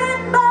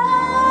living mind.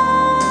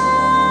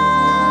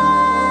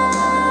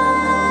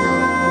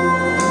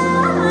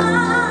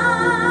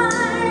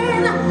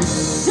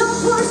 Don't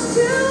push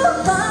too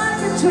far,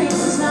 your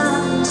dreams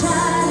are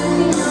shining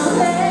in your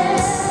head.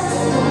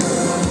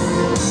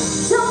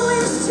 Don't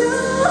wish too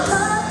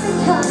hard,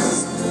 because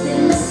they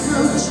may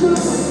come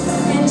true,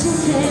 and you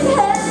can't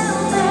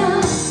help them.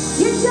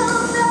 You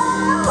don't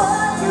know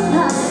what you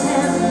might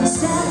have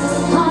set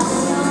upon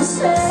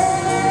yourself.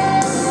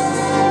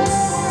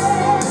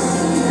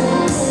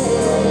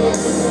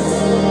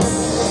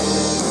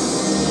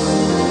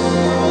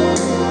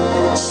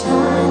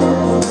 Shining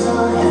in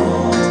your head.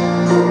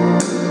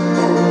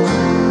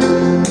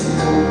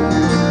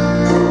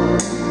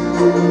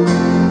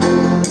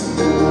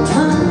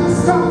 Come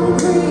from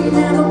green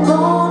and a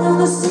born of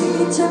the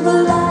sea, took a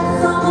life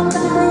from a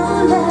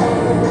barren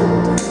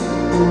land.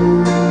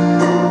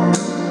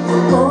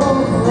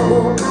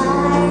 Oh,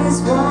 eyes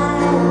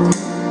wide,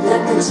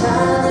 like a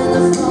child in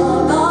the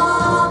fall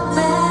of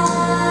man.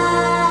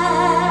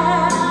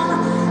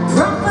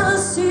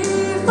 Prophecy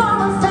for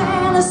a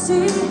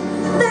fantasy,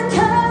 the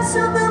curse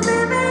of the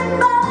living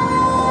mind.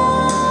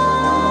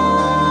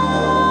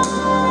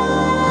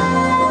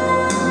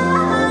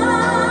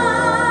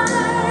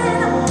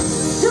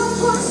 Don't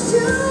push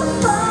too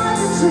far,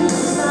 your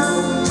dreams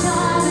are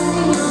shining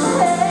in your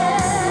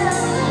head.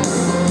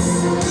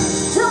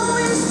 Don't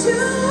wish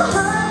too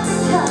hard,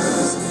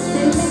 because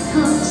they may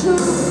come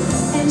true,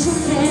 and you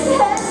can't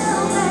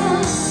help them.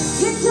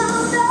 You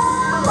don't know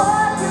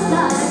what you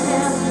might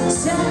have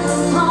set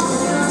upon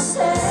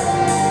yourself.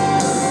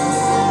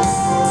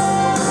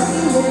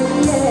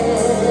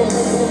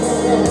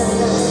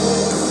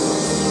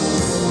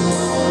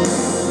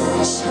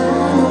 Shining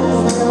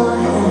in your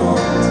head.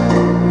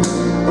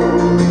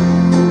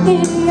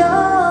 In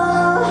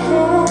your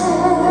head.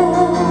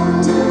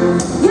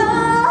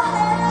 Your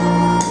head.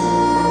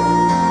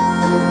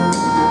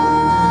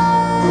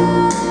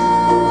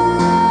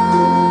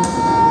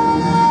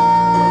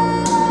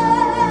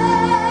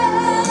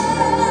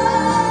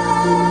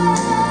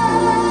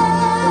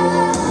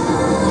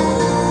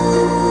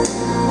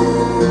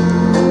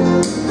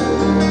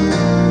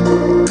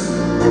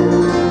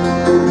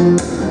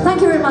 Thank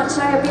you very much.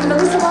 I have been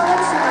Melissa Dolan, and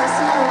I'll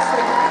see you next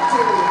week. Thank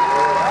you.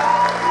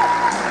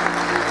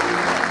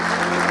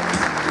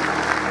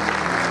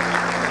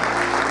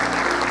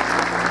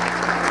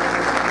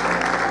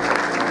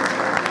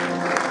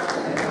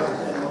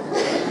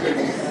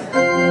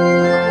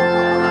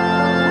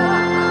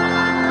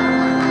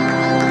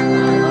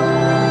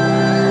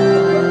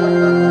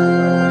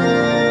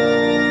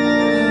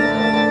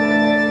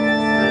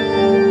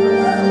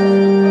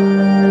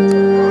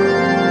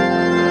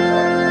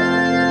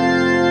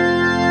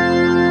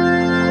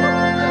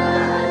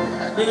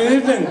 Good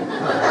evening.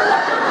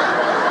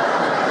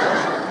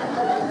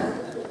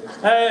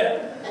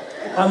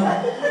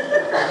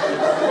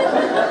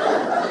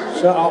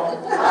 Shut up.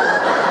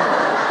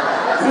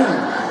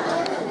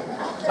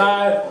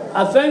 I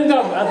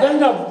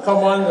think I've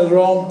come on to the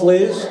wrong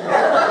place.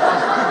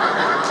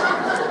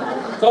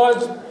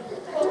 Because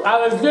I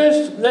was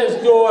just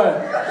next door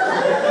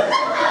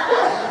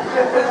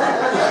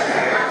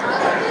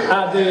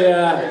at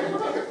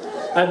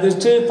the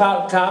Tea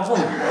Park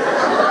Tavern.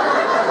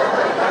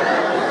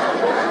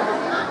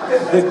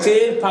 The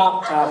Tea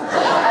Park Tavern.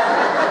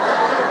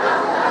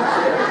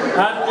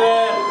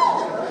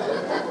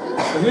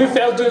 And you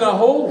fell down a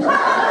hole.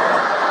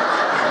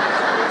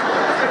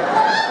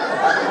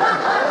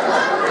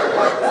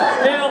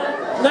 Well,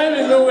 now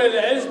we know where it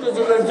is, because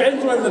there was a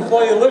gentleman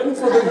before you looking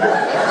for the...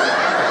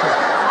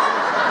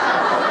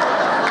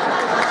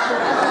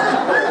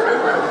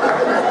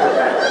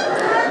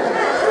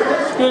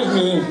 Excuse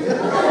me.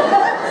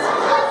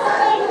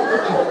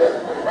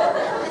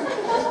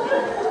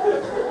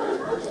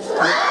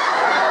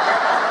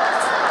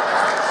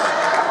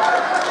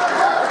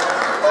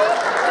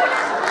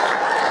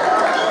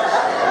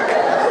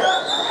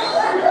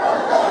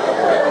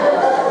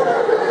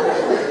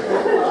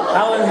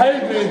 Alan, how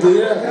do you do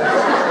it?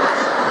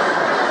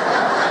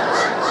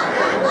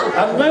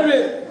 I'm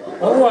very...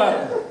 Oh, what?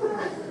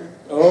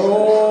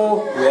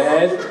 Oh,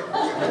 yes.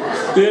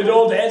 Good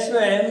old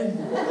S&M.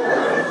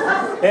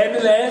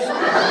 M&S.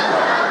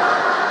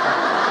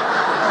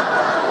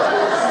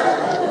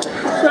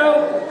 So,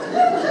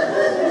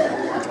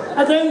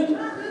 I think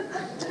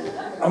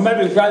I'll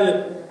maybe try to...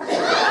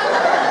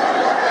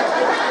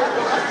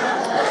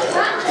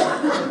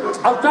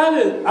 I'll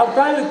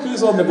try the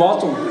piece on the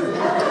bottom.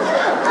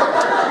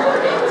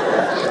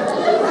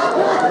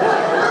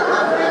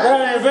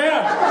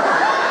 There.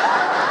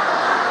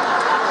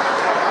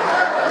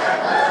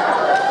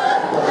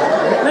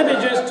 Maybe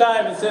just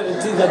try with the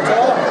teeth at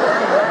all.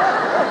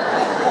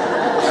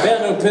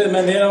 Better not put them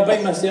in there, I'll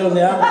bite myself in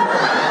the arm.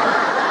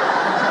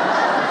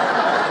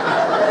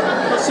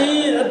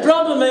 See, the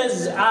problem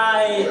is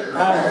I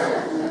have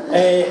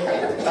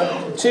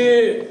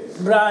 2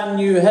 brand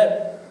new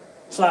hip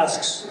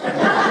flasks.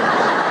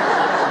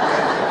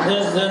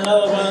 There's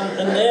another one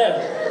in there.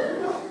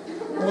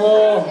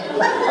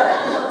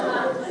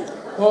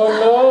 Oh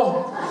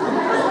no.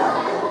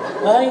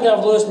 I think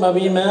I've lost my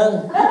wee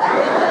man.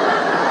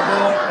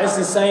 It's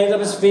the side of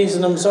his face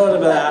and I'm sorry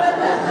about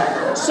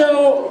that.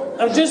 So,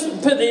 I've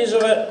just put these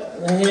over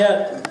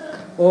here.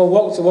 We'll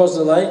walk towards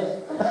the light.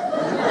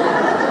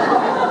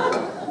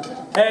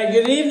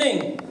 Good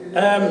evening.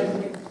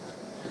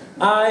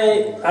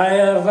 I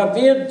have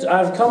appeared,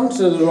 I've come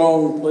to the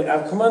wrong place,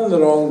 I've come in the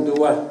wrong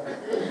door.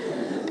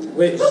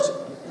 Which...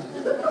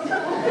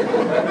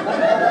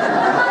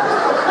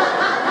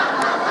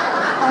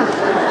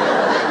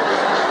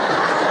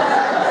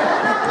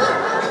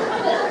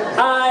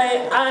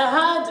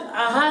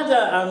 I had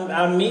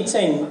a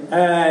meeting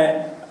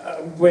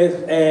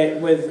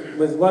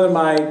with one of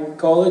my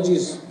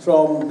colleges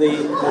from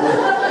the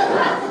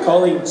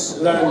colleagues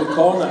around the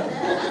corner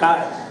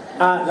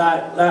at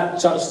that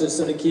church that's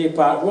at the K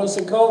Park. What's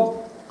it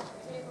called?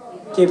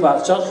 K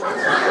Park Church.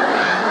 Clever!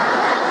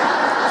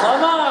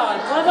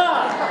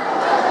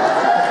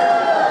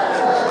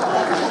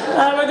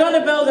 We're going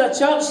to build a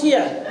church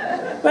here.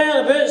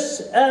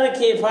 Whereabouts at the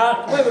K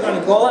Park? What are we going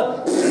to call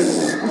it?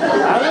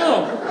 I don't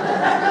know.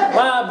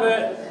 What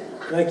about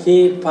the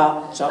K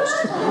Park Church?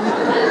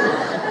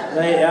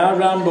 Right, yeah,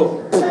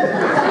 Rambo.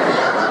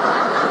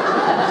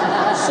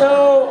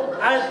 So,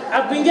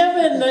 I've been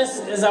given this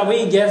as a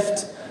wee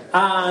gift,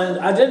 and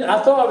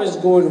I thought I was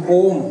going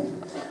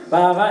home,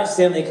 but I've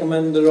accidentally come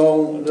in the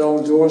wrong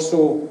door,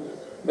 so,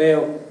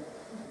 well,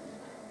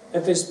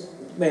 if it's,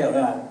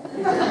 well,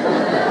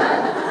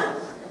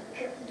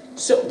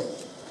 so,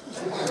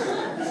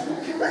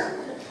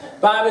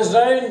 but I was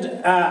round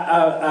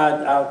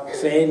a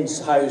friend's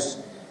house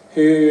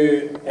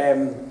who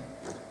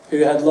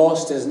had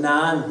lost his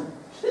nan.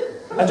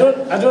 I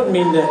don't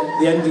mean that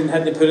the Indian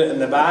had to put it in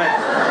the bag.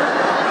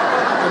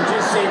 I'm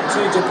just saying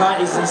 2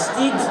 chapatis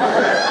instead.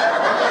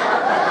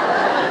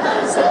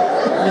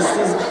 It's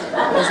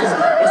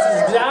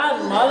his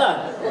grandmother.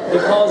 He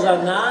calls her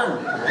nan.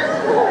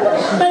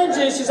 Mind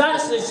you, she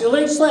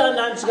looks like a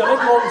nan. She's got a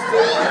big long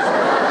face.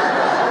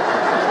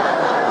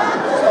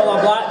 All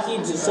the black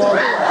kids, it's all.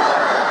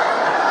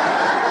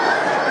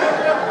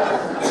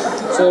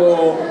 So,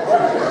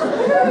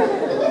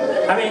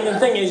 I mean, the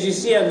thing is, you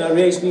see her in her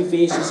race wee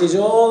face, she says,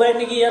 oh, let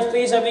me give your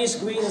face a wee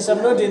squeeze. I said,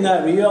 I'm not doing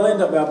that with you, I'll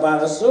end up with a bar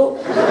of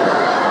soap.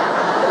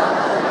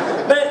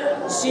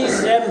 But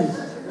she's,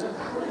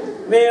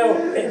 well,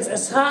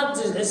 it's hard,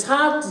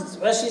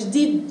 well, she's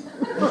dead.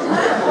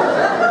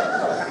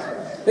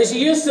 But she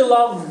used to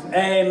love,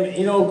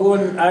 you know,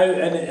 going out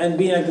and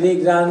being a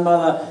great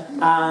grandmother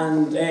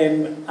and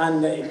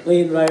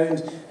playing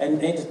around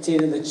and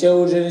entertaining the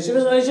children. And she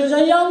was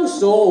a young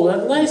soul, had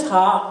a nice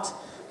heart.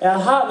 Her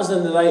heart was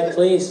in the right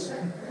place.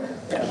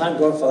 Yeah, thank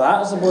God for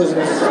that, I suppose.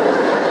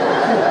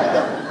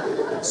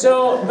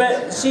 So,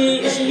 but she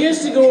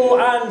used to go,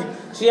 and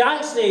she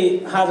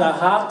actually had a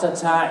heart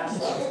attack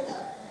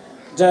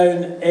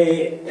down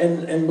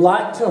in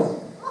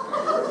Blackpool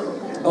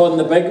on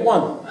the big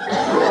one.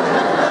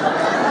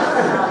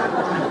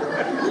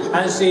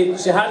 And she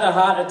had a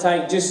heart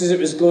attack just as it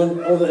was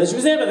going over. She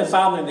was there with the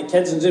family and the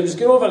kids, and it was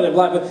going over the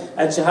Blackpool,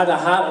 and she had a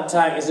heart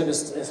attack as it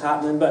was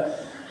happening. But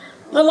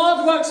the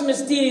Lord works in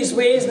mysterious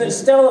ways, and it's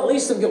still, at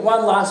least I've got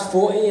one last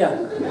photo here.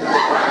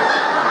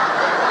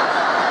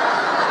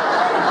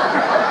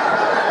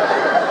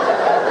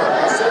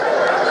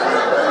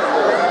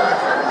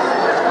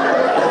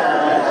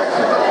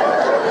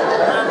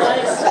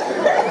 Nice.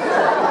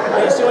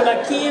 It's on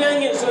a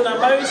keyring, it's on a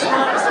mouse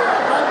mat, it's on a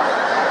mug.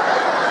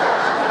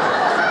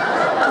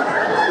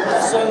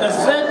 It's on the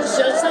fridge.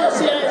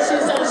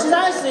 She's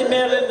actually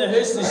more in the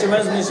house than she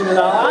was when she was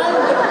alive.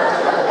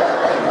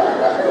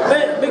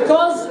 But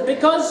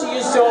because she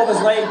used to always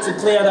like to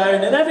play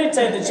around, and every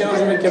time the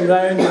children would come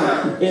round,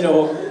 you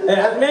know,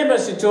 I remember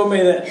she told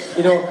me that,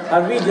 you know,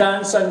 her wee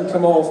grandson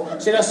come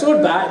off. She had a sore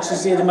back, she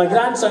said, and my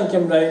grandson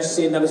came round, she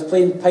said, and I was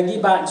playing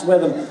piggybacks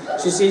with him.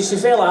 She said she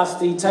fell off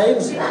 3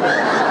 times.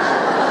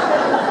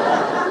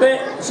 But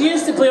she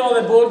used to play all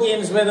the board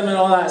games with him and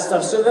all that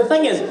stuff. So the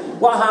thing is,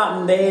 what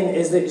happened then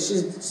is that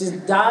she's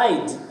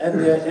died,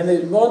 and they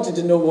wanted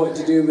to know what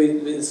to do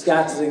with the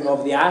scattering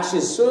of the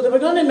ashes. So they were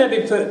going to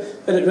maybe put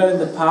it round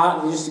the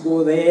park. We used to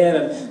go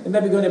there, and they're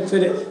maybe going to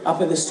put it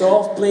up at the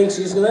soft place.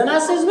 She used to go there, and I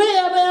said, wait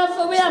a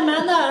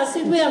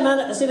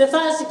minute. I said, if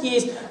that's the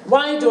case,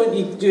 why don't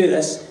you do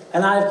this?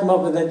 And I've come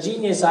up with a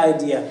genius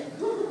idea.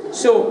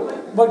 So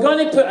we're going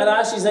to put her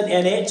ashes into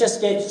an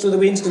Etch-a-Sketch so the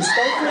Waynes can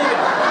still play it.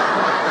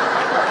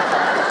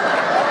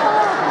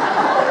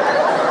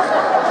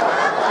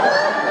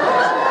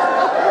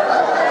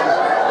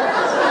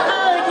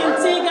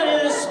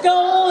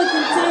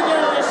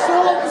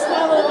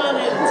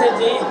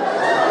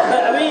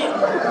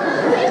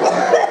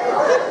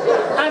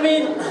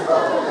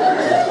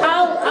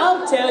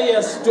 I'll tell you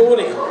a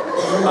story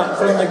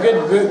from the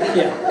good book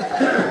here.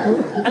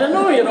 And I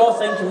know you're all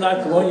thinking,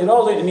 now come on, you're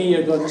all looking at me,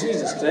 you're going,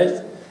 Jesus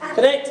Christ.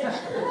 Correct?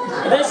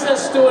 This is a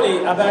story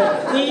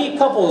about 3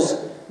 couples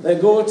that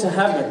go to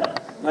heaven,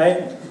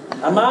 right?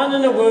 A man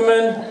and a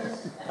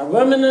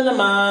woman and a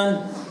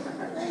man,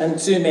 and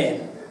 2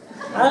 men.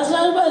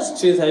 That's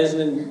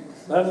 2000 and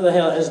whatever the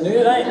hell it is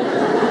now, right?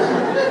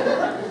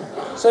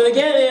 So they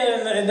get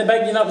there and the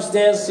big one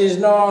upstairs says,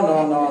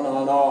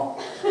 no.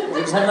 He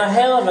was having a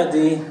hell of a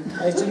day.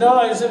 I said,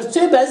 no, it was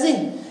too busy.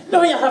 You know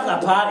when you're having a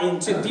party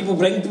and 2 people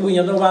bring people and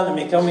you're not wanting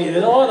to come with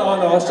you.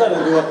 No, shut the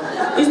door.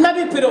 He's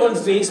maybe put it on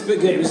Facebook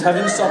that he was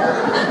having something.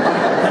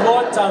 And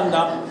all turned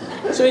up.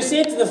 So he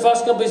said to the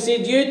first couple, he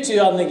said, you 2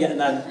 aren't getting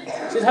in.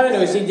 He said, how no?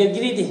 He said, you're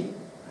greedy.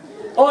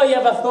 All you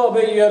ever thought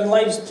about your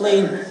life's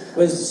plane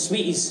was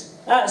sweeties.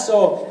 That's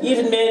all. You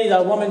even married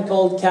a woman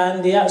called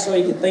Candy. That's all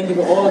you could think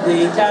about all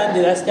day.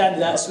 Candy this, Candy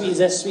that, sweet as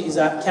this, sweet as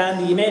that.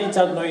 Candy, you married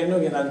her, no, you're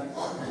not getting in.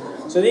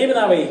 So they went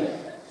away.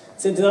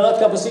 Said to the other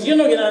couple, said, you're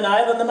not getting in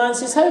either. And the man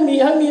says, how me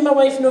and my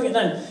wife not getting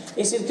in?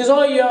 He said, because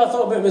all you ever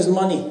thought about was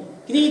money.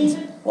 Greed.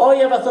 All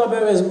you ever thought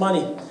about was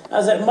money. I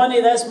was like,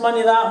 money this,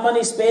 money that,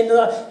 money spending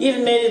that. You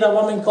even married a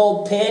woman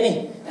called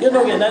Penny. You're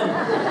not getting in.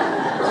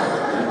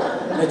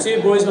 The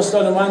 2 boys were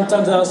standing one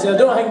turn to the other and said, I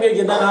don't think we're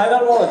getting in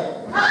either, Wally.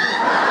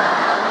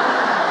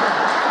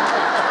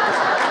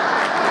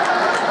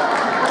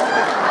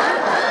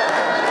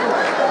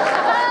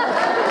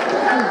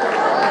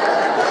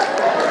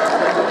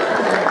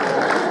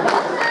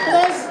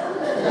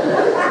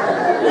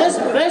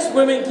 This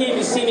woman came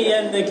to see me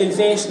in the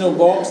confessional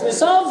box, and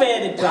it's all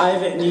very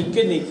private, and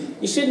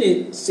you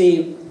shouldn't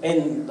say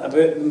anything about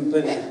them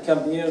when they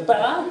come here, but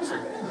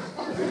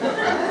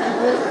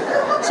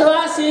so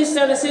I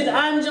said,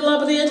 Angela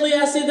Bradley,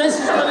 I said, this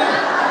is what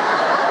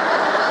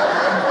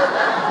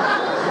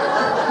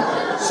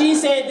she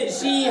said that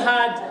she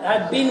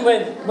had been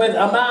with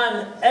a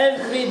man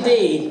every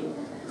day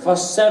for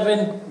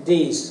 7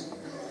 days.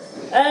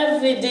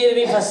 Every day of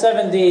the week for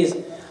 7 days.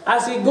 I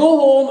said, go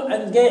home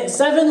and get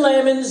 7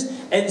 lemons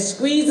and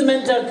squeeze them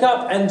into a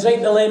cup and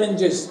drink the lemon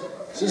juice.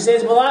 She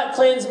says, will that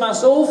cleanse my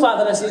soul,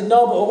 Father? I said,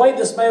 no, but it'll wipe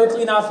the smile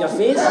clean off your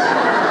face.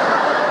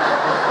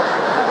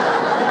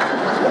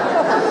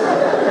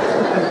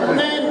 And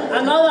then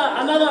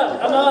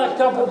another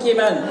couple came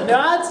in. Now,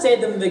 I'd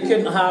said to them they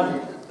couldn't have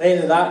any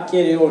of that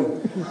carry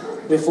on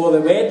before the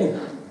wedding.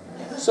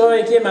 So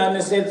he came in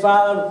and said,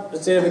 Father, I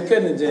said, we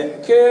couldn't do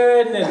it.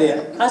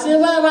 I said,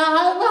 well,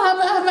 how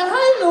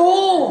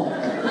no?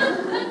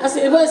 I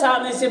said, what's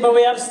happening? He said, well,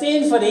 we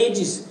abstained for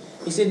ages.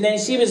 He said, and then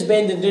she was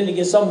bending down to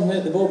get something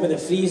out the bottom of the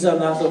freezer,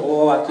 and I thought,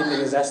 oh, I couldn't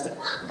resist it.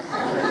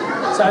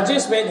 So I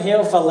just went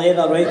hell for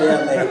leather right there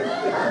and then.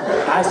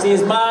 I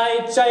says,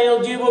 my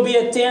child, you will be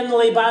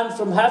eternally banned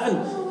from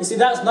heaven. He said,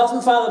 that's nothing,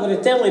 Father, we're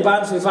eternally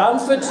banned from farm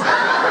food.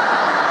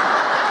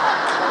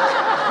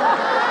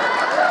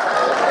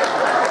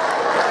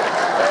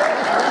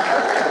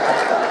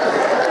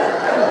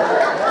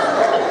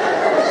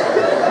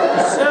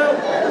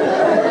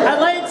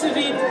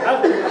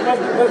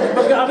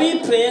 We've got a wee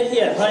prayer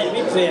here, right? A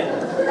wee prayer,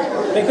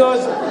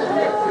 because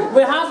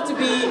we have to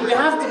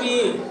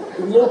be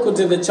local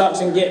to the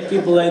church and get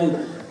people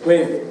in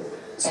with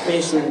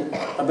special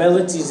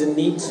abilities and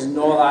needs and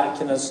all that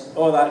kind of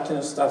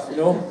stuff, you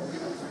know.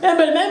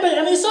 Remember,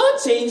 I mean, it's all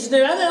changed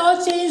now, hasn't it?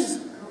 All changed.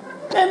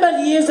 Remember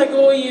years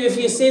ago, if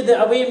you said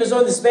that a Wayne was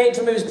on the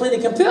spectrum, he was playing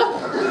the computer.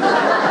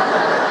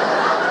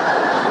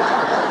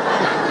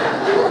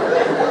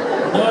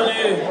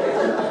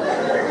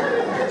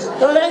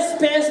 So this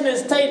person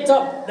has typed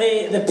up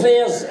the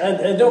prayers,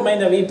 I don't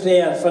mind a wee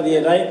prayer for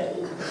you, right?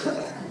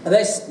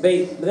 This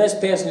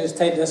person who's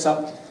typed this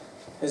up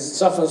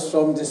suffers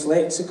from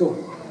dyslexico.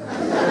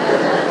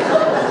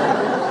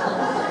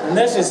 And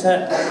this is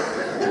it.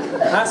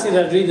 I said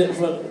I'd read it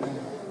for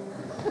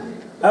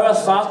our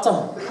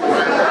Father,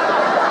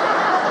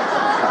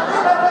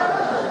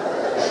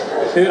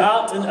 who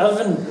art in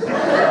heaven,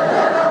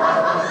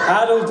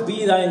 hallowed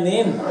be thy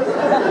name.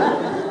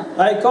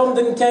 Thy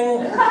kingdom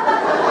King.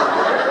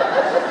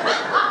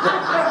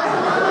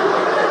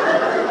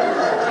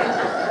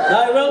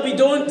 Thy will be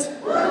done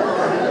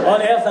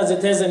on earth as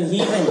it is in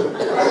heaven.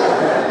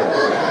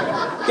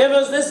 Give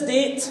us this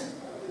date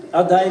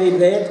our daily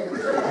bread,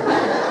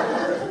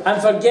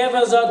 and forgive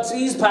us our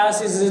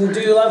trespasses, and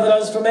deliver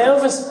us from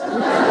Elvis.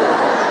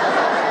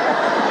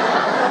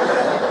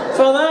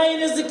 For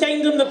thine is the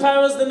kingdom, the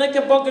powers, the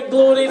knickerbocker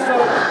glory,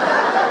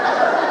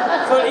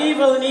 for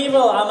evil and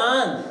evil.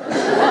 Amen.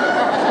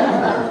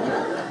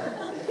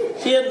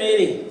 Hear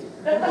Mary.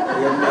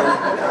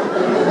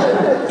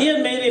 Hear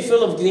Mary,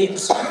 full of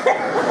grapes.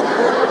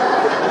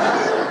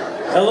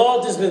 The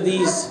Lord is with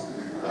thee.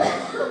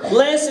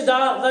 Blessed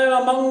art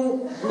thou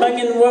among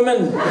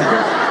women,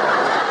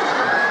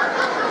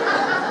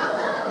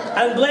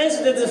 and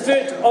blessed is the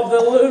fruit of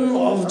the womb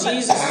of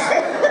Jesus.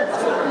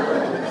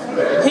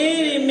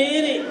 Hail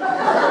Mary,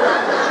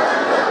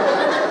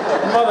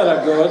 Mother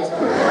of God,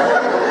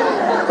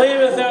 play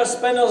with our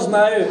spinners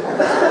now,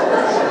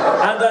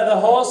 and at the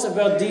horse of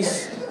our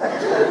death.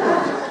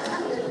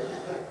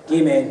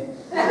 Amen.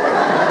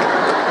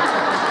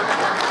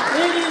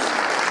 Ladies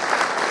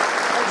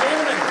and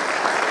gentlemen,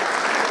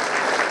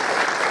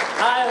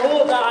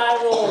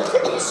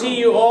 will see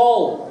you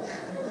all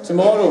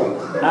tomorrow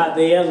at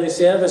the early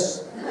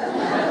service.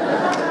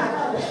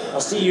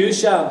 I'll see you,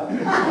 Sharon.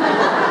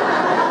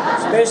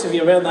 Especially if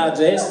you're wearing that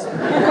dress.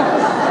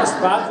 A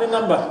sparkling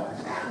number.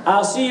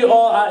 I'll see you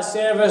all at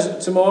service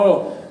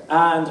tomorrow.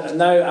 And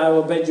now I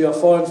will bid you a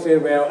fond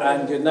farewell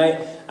and good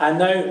night. And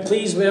now,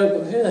 please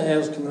welcome... Who the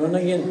hell's coming on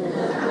again?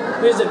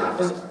 Who is it?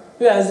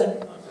 Who is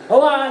it? Oh,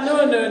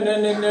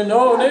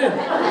 no.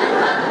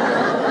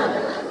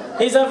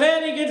 He's a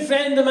very good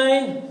friend of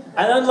mine.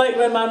 And unlike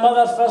when my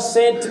mother first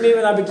said to me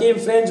when I became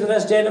friends with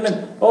this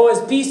gentleman, oh, is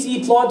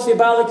PC Plod for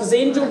Bally's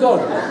angel gone?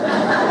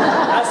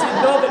 I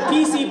said, no, but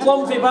PC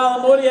Plum for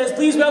Ballamoria is.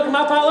 Please welcome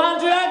my pal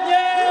Andrew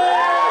Agnew!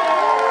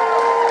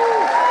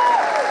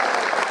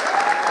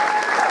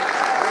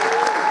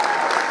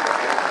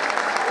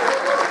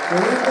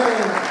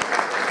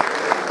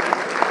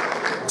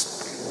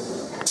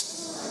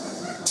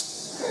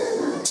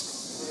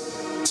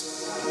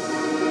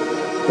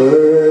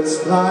 Birds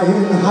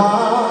flying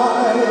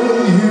high,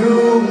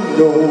 you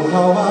know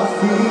how I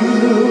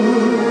feel.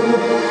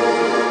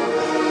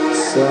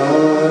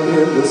 Sun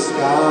in the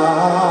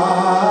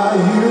sky,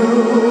 you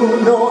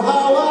know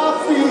how I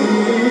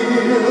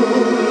feel.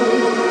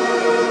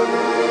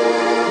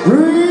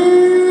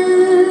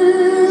 Breeze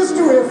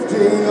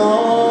drifting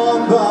on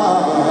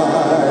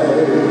by,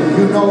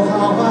 you know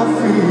how I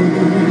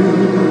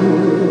feel.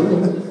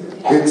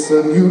 It's a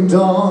new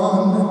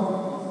dawn.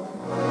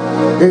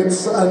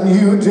 It's a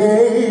new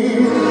day,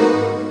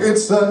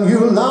 it's a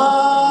new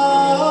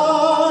life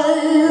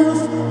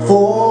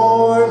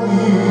for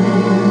me,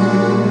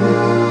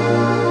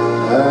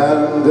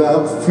 and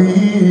I'm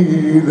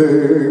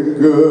feeling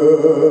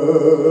good.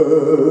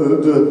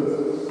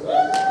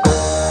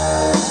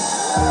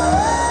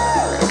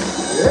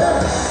 Yeah.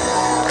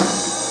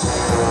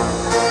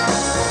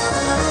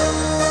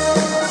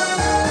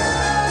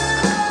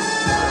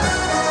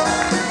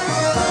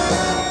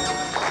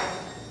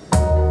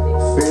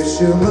 Fish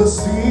in the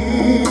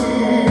sea,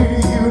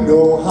 you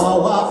know how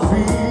I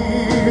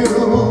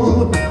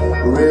feel.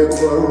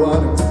 River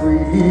running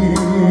free,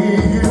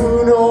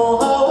 you know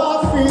how I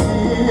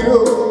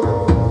feel.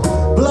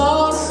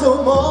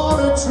 Blossom on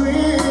a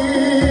tree,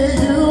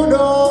 you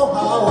know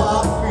how I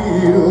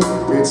feel.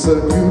 It's a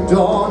new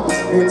dawn,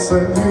 it's a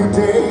new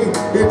day,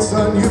 it's a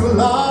new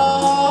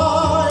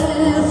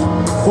life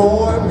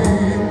for me,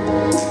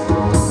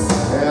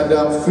 and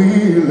I'm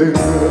feeling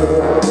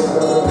good.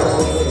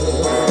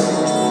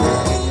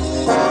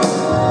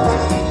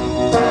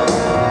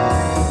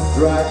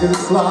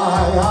 Dragons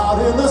fly out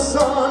in the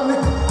sun,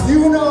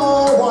 you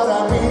know what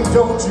I mean,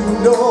 don't you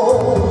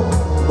know?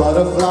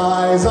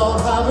 Butterflies are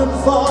having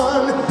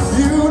fun,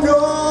 you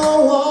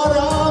know what I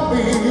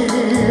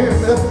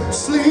mean.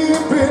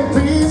 Sleep in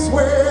peace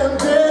when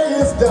day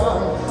is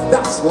done,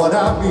 that's what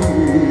I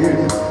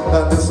mean.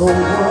 And this whole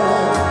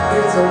world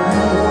is a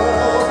new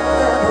world,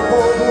 and a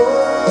whole world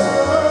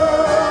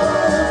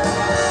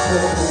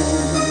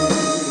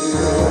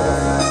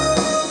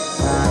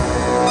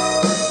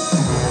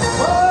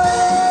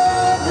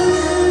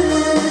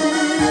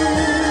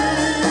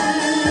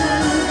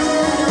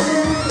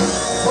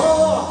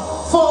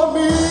for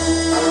me.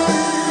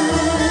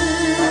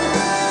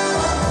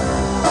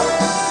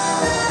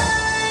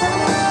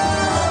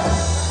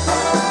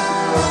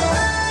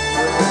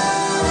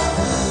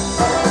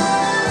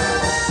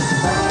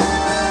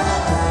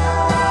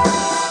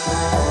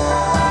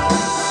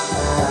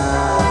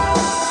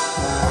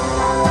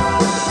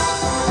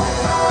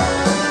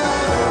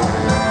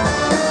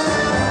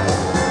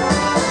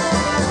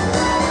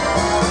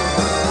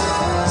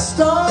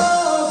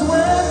 Stars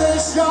when they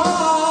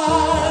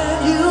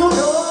shine, you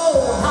know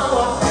how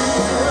I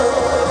feel.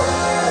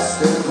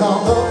 Stick on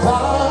the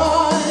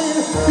pine,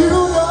 you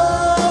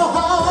know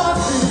how I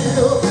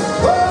feel.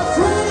 Well,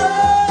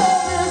 freedom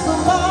is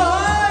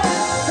mine,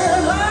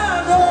 and I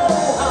know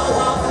how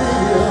I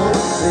feel.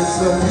 It's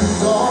a new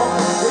dawn,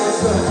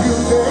 it's a new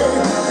day,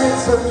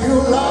 it's a new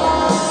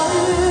life.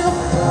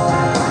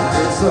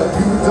 It's a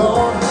new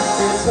dawn,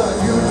 it's a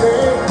new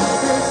day,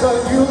 it's a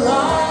new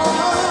life.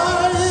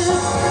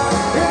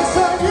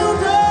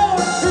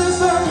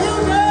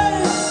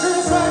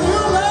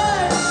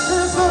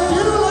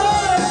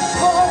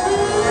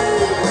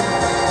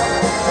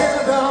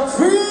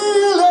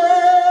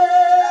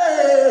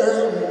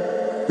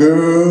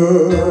 Good.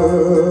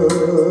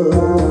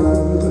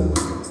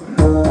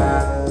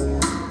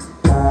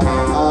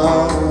 I'm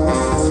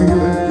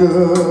feeling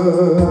good.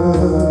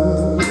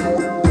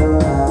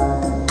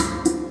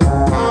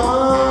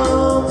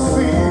 I'm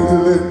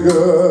feeling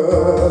good.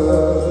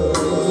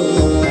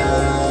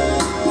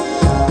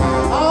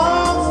 I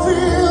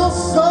feel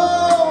so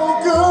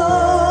good.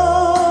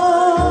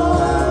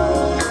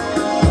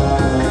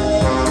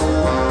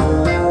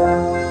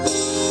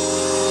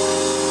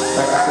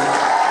 Thank you so much.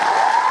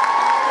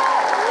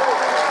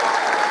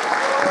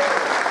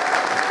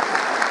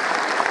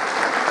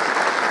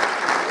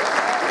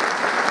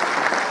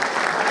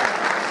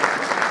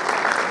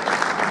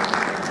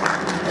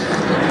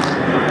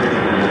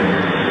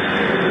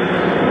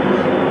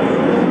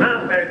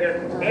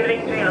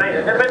 Everything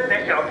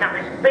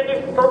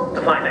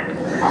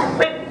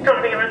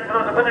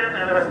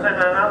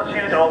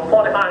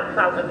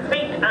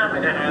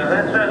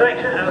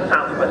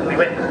supposedly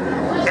with.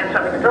 Air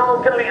traffic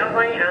control, currently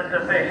underway and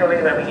very shortly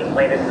they'll be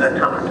leaving the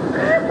tarmac.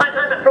 Flight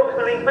time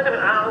approximately 27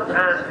 hours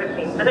and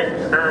 15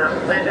 minutes.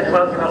 This is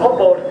welcome on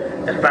board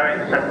this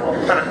Boeing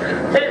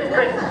 747. Please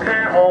take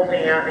care of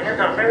the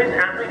inside movements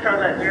and make sure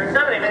that you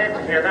nobody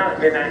minutes you're not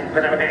for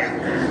over there.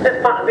 This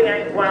part of the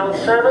A World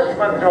service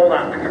will control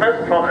that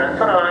commence from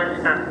Sun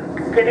Alliance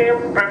and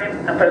Premium,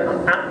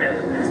 Personal and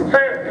Business. So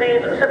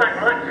please sit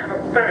back, relax, have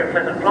a very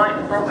pleasant flight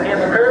from here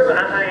the crew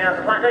and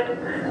the flight deck,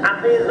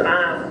 and please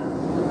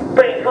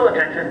pay full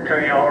attention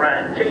to your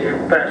chief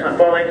personal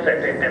boarding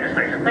safety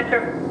demonstration. Thank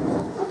you.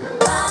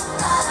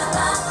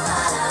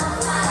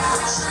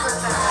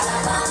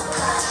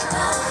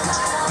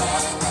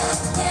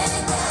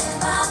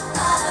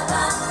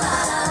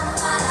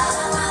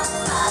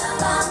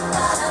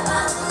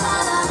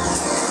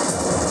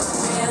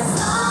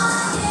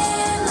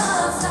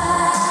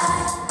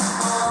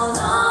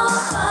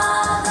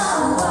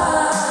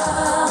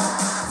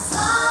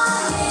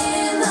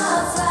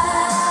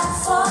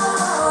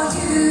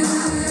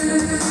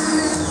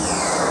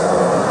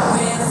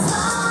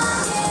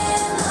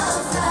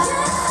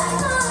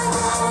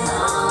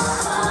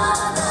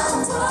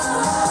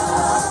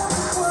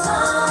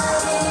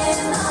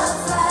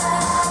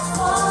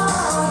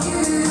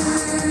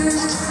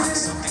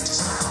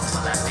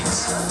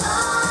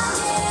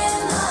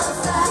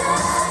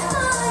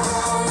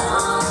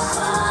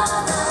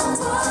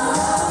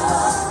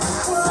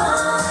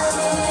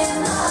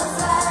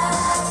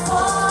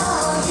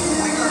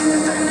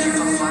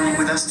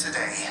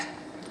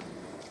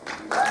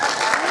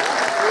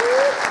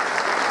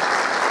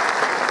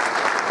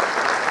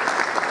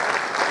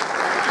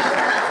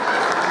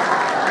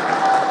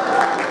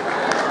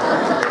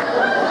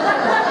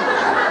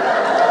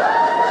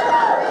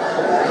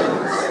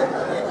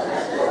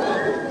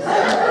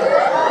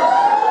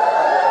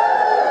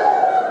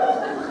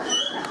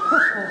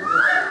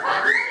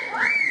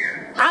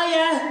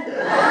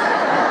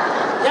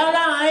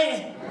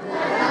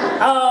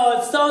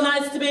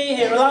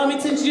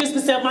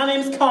 My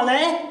name's Connie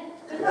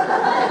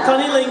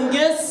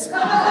Lingus. I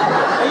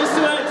used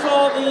to work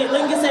for the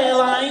Lingus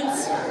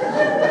Airlines,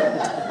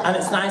 and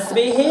it's nice to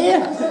be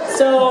here.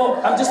 So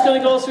I'm just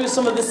going to go through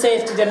some of the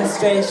safety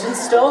demonstration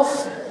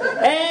stuff.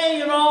 Hey,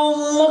 you're all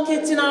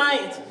lucky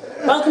tonight.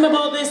 Welcome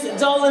aboard this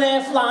Dolan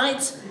Air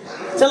flight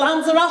to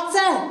Lanzarote.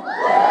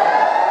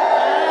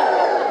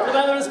 The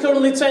weather is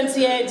currently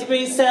 28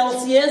 degrees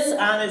Celsius,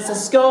 and it's a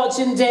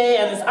scorching day,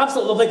 and it's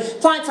absolutely lovely.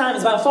 Flight time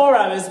is about 4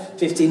 hours,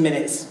 15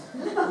 minutes.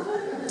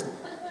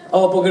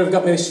 Oh, bugger, I've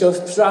got my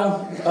shifts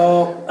wrong.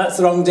 Oh, that's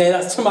the wrong day,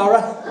 that's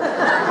tomorrow.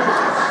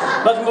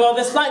 Welcome aboard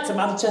this flight to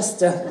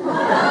Manchester.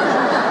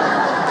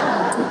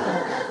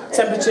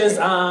 Temperatures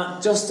are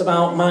just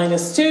about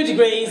 -2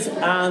 degrees,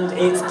 and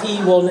it's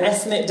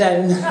P1-ing it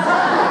down.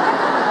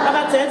 I've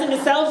had to edit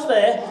myself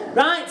there.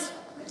 Right,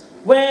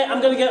 where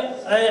I'm going to get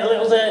a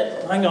little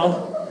bit, hang on,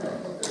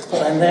 put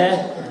that in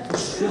there,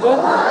 sugar.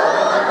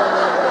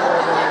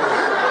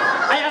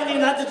 I haven't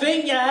even had to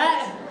drink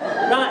yet.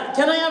 Right,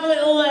 can I have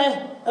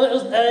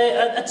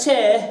a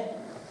chair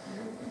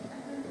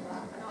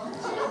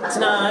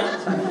tonight?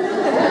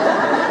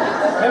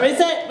 Where is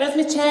it? Where's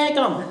my chair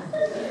gone?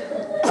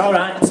 All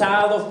right,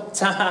 love,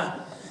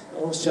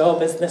 oh, show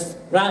business.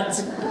 Right.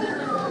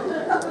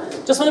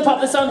 Just want to pop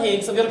this on here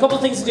because I've got a couple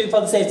of things to do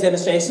for the safety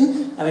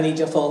demonstration, and I need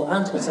your full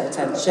and total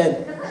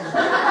attention.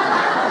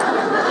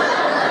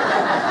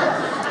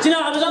 Do you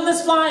know, I was on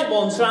this flight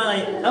once,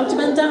 right? How do you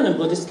bend down in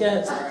bloody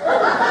skirts?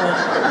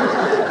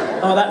 Right.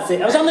 Oh, that's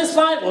it. I was on this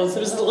flight once,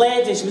 there was a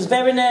lady, she was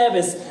very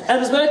nervous, and I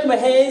was working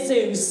with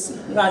Jesus.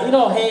 Right, you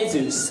know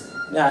Jesus?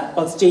 Yeah,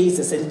 well, it's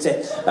Jesus, isn't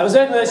it? I was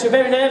working with her, she was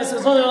very nervous, it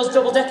was one of those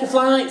double-decker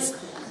flights.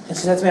 And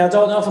she said to me, I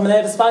don't know if I'm a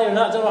nervous flyer or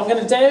not, I don't know what I'm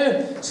going to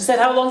do. She said,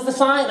 how long's the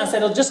flight? And I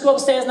said, I'll just go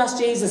upstairs and ask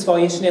Jesus for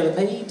you. She nearly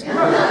peed. She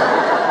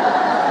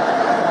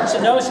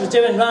didn't know what she was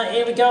doing. Right,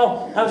 here we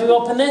go. How do we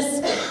open this?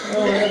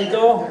 Oh, here we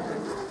go.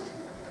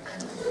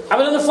 I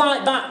went on the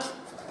flight back.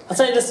 I'll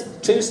tell you this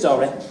true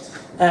story.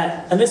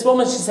 And this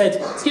woman, she said,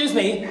 excuse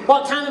me,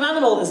 what kind of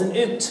animal is an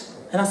oot?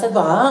 And I said,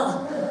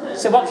 what?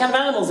 She said, what kind of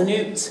animal is an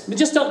oot? We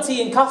just don't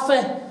tea and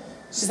coffee.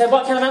 She said,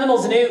 what kind of animal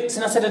is an oot?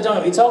 And I said, I don't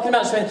know what you're talking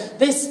about. She went,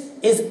 this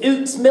is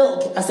oot's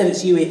milk. I said,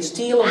 it's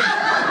UHT, love.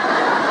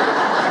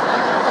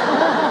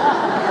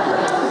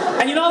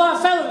 And you know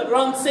that fella that we're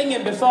on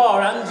singing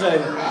before,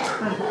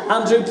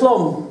 Andrew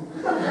Plum?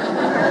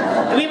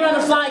 And we were on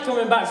a flight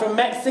coming back from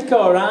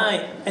Mexico,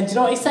 right? And do you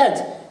know what he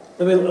said?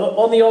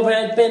 On the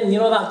overhead bin, you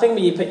know that thing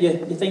where you put your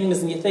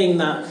things and your thing,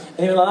 that, and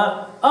he was like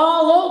that.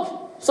 Oh, look,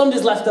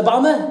 somebody's left the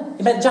bomber.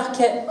 He meant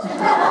jacket.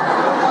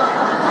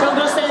 Don't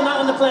go saying that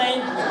on the plane,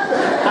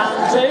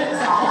 Andrew.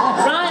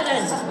 Right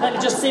then, let me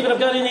just see what I've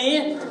got in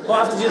here. We'll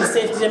have to do the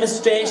safety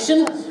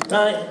demonstration.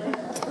 Right.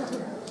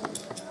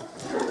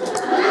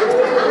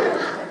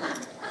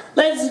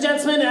 Ladies and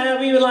gentlemen,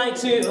 we we would like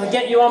to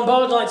get you on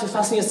board, like to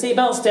fasten your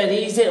seatbelt, dead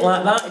easy,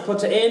 like that, you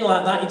put it in,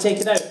 like that, you take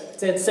it out. It's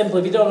dead simple.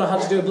 If you don't know how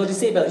to do a bloody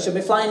seatbelt, you should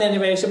be flying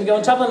anyway, you shouldn't be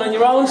going travelling on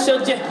your own,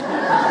 should you?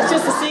 It's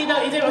just a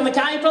seatbelt, you do it on the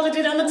car, you probably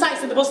did it on the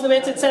taxi, the bus, on the way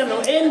to the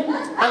terminal, in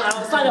and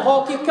out. It's like a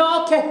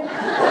hawky-corky.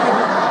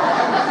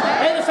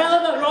 Hey, the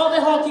fella that wrote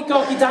the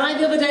hawky-corky died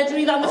the other day, did you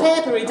read that in the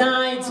paper? He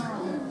died.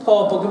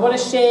 Poor bugger, what a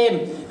shame.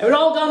 It was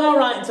all gone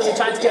alright until they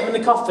tried to get him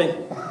in the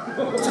coffin.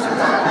 Put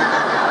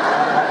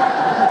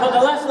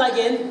the left leg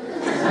in,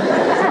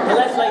 the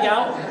left leg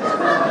out,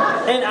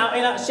 in,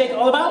 out, shake it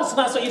all about. So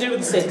that's what you do with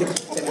the safety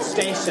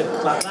demonstration,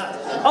 like that.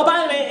 Oh,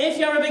 by the way, if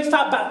you're a big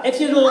fat if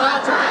you're a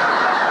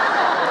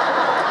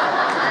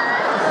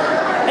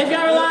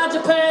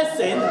larger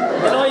person,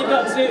 then all you've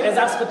got to do is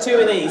ask for 2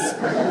 of these.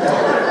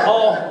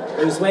 Or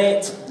lose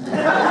weight.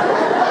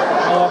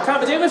 Oh, can't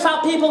be doing with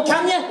fat people,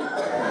 can you?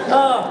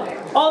 Oh,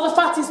 all the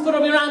fatties put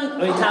up your hand.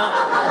 Oh, you can't.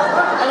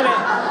 Anyway.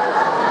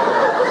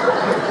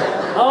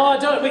 Oh,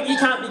 you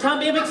can't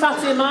be a big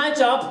fatty in my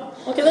job.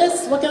 Look at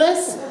this, look at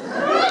this.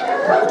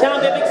 You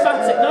can't be a big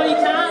fatty. No, you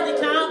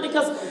can't,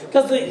 because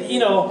you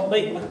know,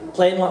 like,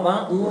 playing like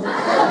that.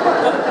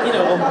 But, you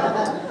know,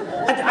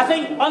 I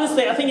think,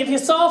 honestly, I think if you're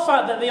so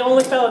fat that the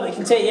only fella that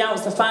can take you out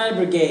is the fire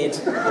brigade,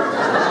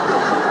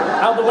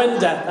 out the window,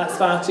 that's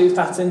far too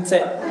fat, isn't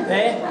it?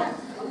 Eh?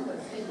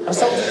 I was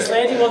talking to this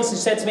lady once and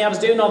she said to me, I was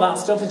doing all that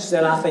stuff, and she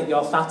said, I think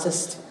you're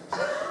fattest.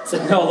 I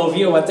said, no, love,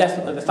 you are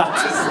definitely the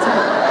fattest.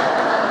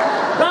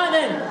 Right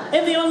then,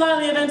 in the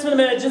unlikely event of an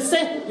emergency,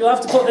 you'll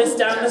have to put this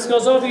down. This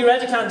goes over your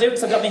head. I can't do it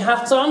because I've got my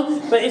hat on.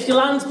 But if you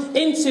land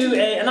into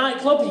a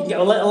nightclub, you can get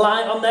a little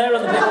light on there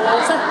on the bit of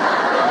water.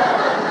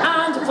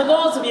 And for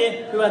those of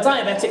you who are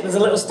diabetic, there's a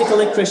little stick of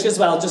licorice as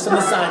well, just on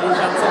the side. You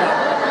fancy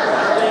that.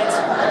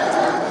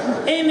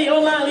 In the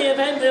unlikely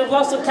event that you've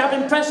lost of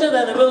cabin pressure,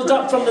 then they will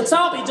drop from the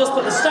top. You just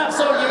put the straps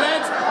over your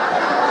head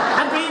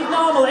and breathe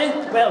normally.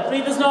 Well,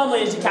 breathe as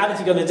normally as you can if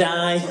you're going to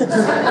die.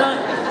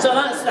 Right, so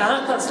that's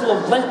that. That's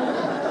lovely.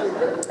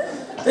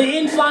 The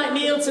in-flight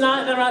meal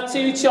tonight, there are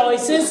 2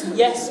 choices,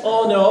 yes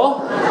or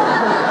no.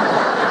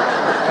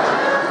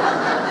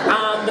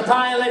 And the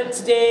pilot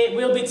today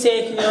will be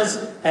taking us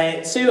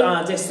to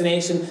our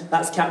destination.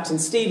 That's Captain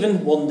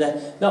Stephen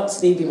Wonder, not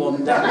Stevie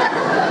Wonder.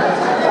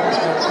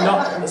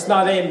 It's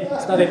not him.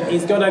 It's not him.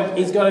 He's got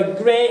a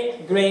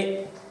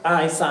great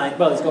eyesight.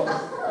 Well, he's got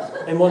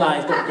in one eye.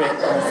 He's got great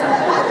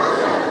eyesight.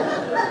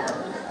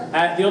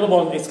 The other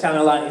one is kind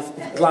of like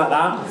it's like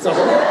that. So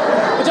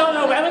we don't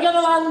know where we're going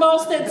to land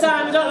most of the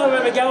time. We don't know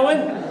where we're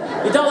going.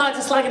 We don't like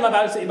to slag him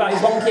about his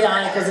wonky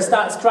eye because he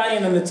starts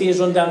crying and the tears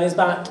run down his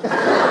back.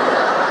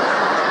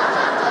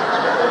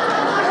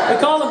 We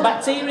call them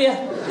bacteria.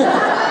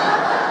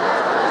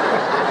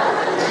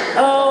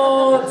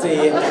 Oh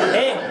dear.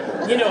 Hey,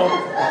 you know,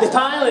 the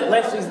pilot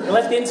left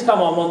the intercom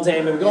on one day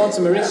and we were going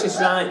to Mauritius,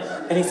 right?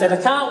 And he said, I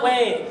can't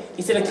wait.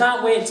 He said, I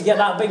can't wait to get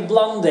that big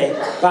blondie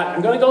back.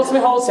 I'm going to go to my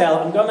hotel,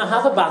 I'm going to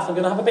have a bath, I'm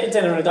going to have a bit of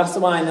dinner and a glass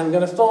of wine, and I'm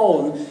going to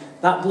phone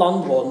that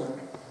blonde one.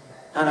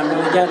 And I'm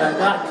going to get her,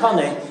 that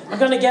Connie. I'm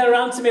going to get her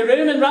around to my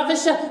room and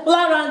ravish her. Well,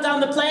 I ran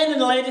down the plane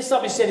and the lady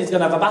stopped me. She said, he's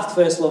going to have a bath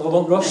first, love, I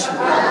won't rush.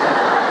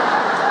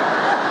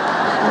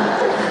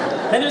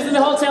 Then he was in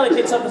the hotel, he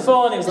picked up the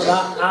phone, he was like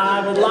that,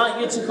 I would like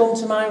you to come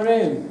to my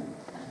room.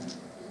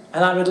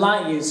 And I would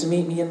like you to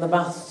meet me in the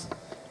bath.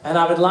 And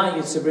I would like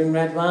you to bring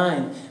red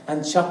wine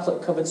and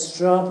chocolate-covered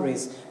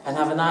strawberries and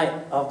have a night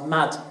of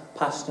mad,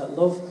 passionate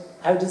love.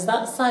 How does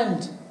that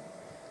sound?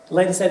 The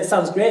lady said, it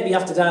sounds great, but you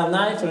have to dial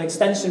 9 for an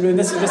extension room.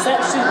 This is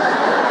reception.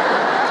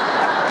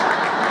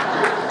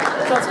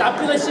 Sounds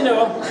fabulous, you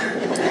know.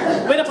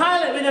 With a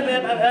pilot, with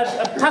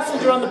a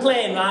passenger on the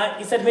plane, right?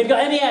 He said, have you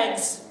got any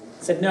eggs?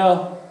 I said,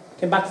 no.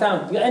 Came back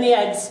down. Have you got any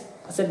eggs?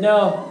 I said,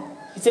 no.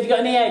 He said, have you got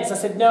any eggs? I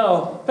said,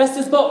 no. Pressed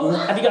his button.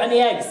 Have you got any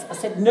eggs? I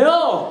said,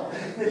 no.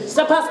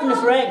 Stop asking me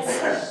for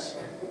eggs.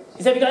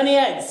 He said, have you got any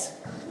eggs?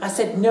 I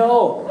said,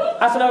 no.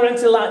 Half an hour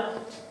into like,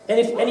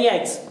 any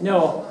eggs?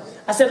 No.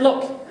 I said,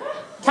 look,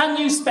 can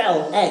you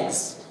spell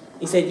eggs?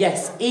 He said,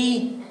 yes.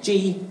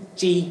 E-G-G-S.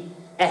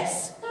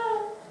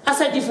 I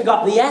said, you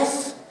forgot the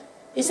F.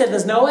 He said,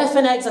 there's no F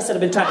in eggs. I said,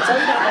 I've been trying to tell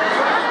you that all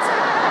right.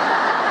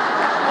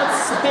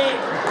 Let's see.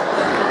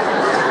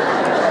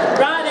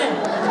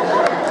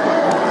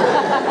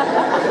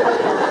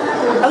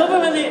 I love it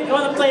when they go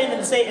on a plane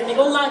and say, in the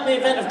unlikely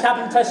event of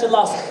cabin pressure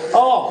loss,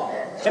 oh,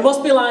 it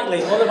must be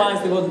likely, otherwise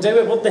they wouldn't do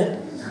it, would they?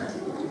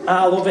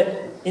 I love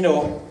it. You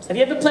know, have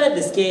you ever played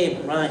this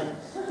game, right?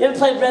 You ever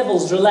played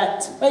Rebels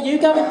Roulette? Where you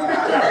going?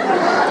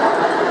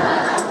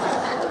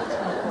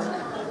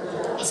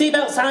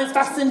 Seatbelt signs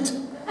fastened.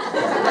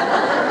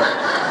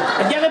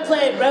 Have you ever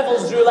played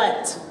Rebels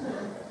Roulette?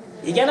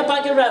 You get a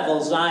bag of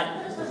Rebels, right?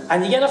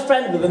 And you get a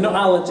friend with a nut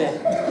allergy.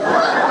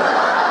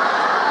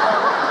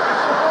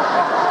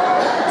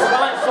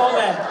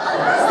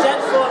 It's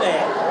dead funny.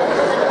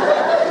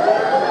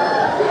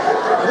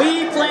 We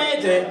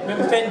played it with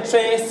my friend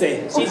Tracy.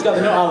 She's got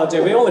the nut allergy.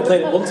 We only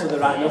played it once with her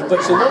right enough,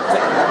 but she loved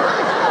it.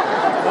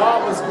 Oh,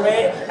 Oh, it was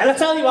great. And I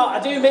tell you what, I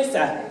do miss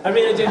her. I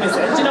really do miss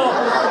her. And do you know,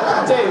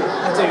 I do.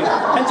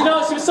 And do you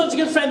know, she was such a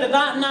good friend that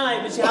that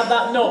night when she had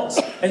that nut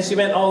and she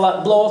went all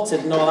that bloated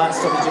and all that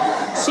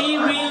stuff. She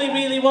really,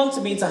 really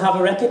wanted me to have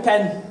her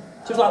EpiPen.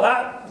 She was like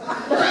that.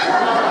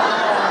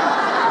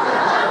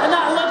 And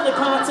that lovely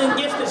cartoon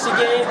gift that she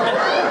gave me.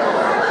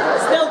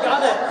 Still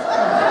got it.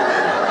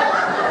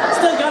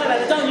 Still got it,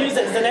 and I don't use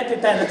it as an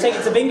EpiPen. I take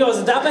it to bingo as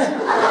a dabby.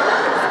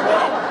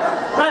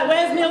 Right,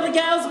 where's my other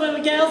girls? Where are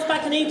my girls?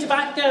 Back and eat your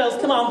back, girls.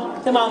 Come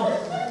on, come on.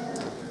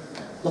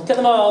 Look at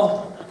them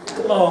all. Look at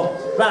them all.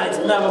 Right,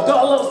 now I've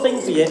got a little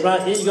thing for you.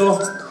 Right, here you go.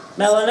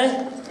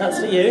 Melanie, that's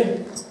for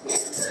you.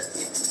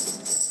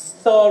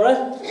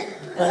 Thora,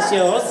 that's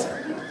yours.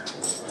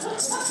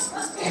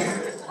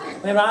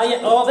 Where are you?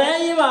 Oh, there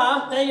you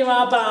are. There you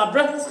are,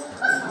 Barbara.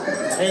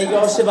 There you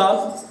go,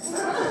 Siobhan.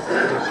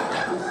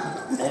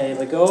 There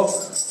we go.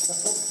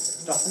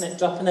 Dropping it,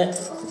 dropping it.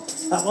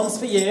 That one's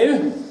for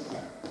you.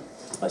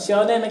 What's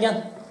your name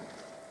again?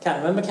 Can't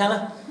remember, can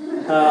I?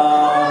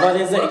 Oh, what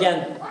is it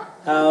again?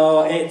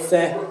 Oh, it's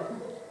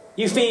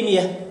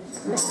Euphemia.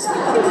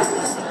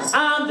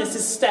 And this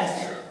is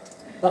Steph.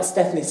 Not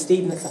Stephanie,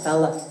 Stephen, it's a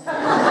fella.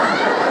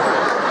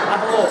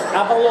 Have a look,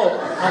 have a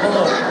look, have a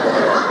look.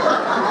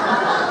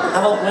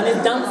 Have a look. When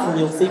he's dancing,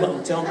 you'll see what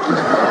I'm talking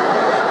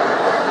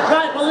about.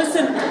 Right, well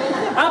listen,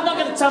 I've not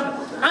got a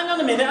hang on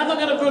a minute, I've not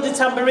got a bloody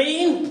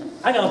tambourine.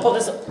 I'm going to put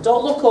this up.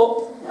 Don't look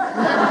up.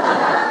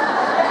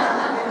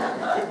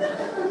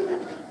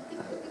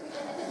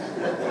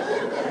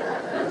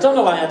 Don't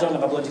know why I don't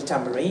have a bloody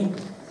tambourine.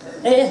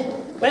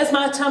 Where's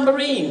my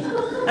tambourine?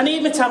 I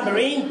need my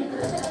tambourine.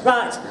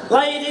 Right,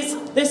 ladies,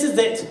 this is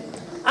it.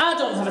 I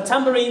don't have a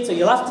tambourine, so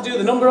you'll have to do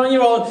the number on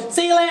your own.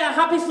 See you later,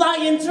 happy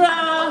flying,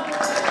 ta-ra!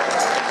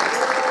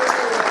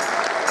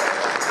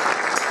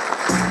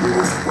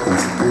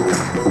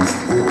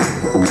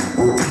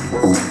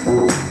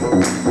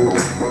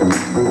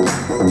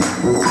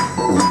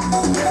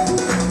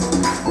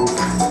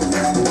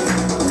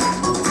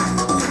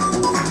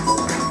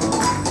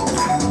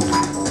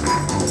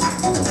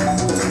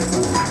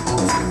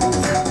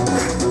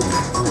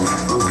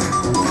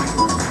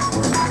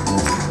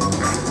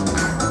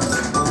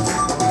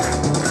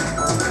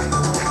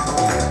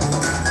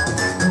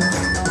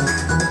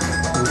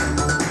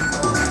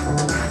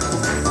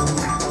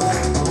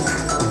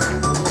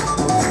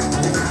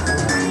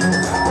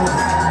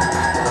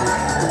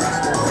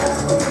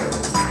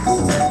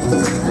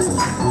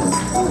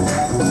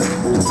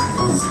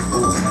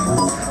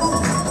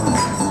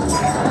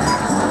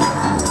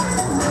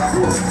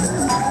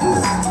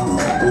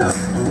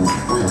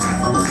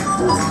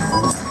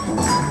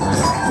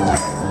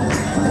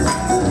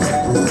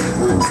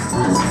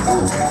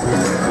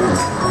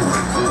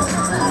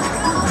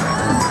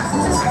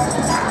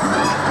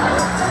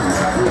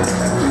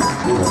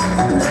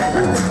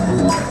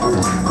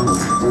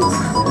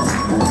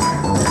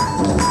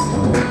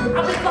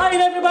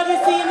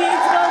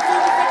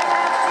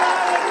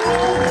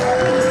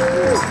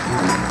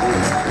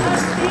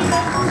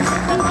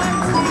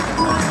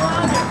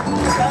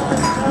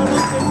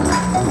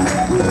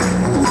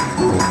 Dolan.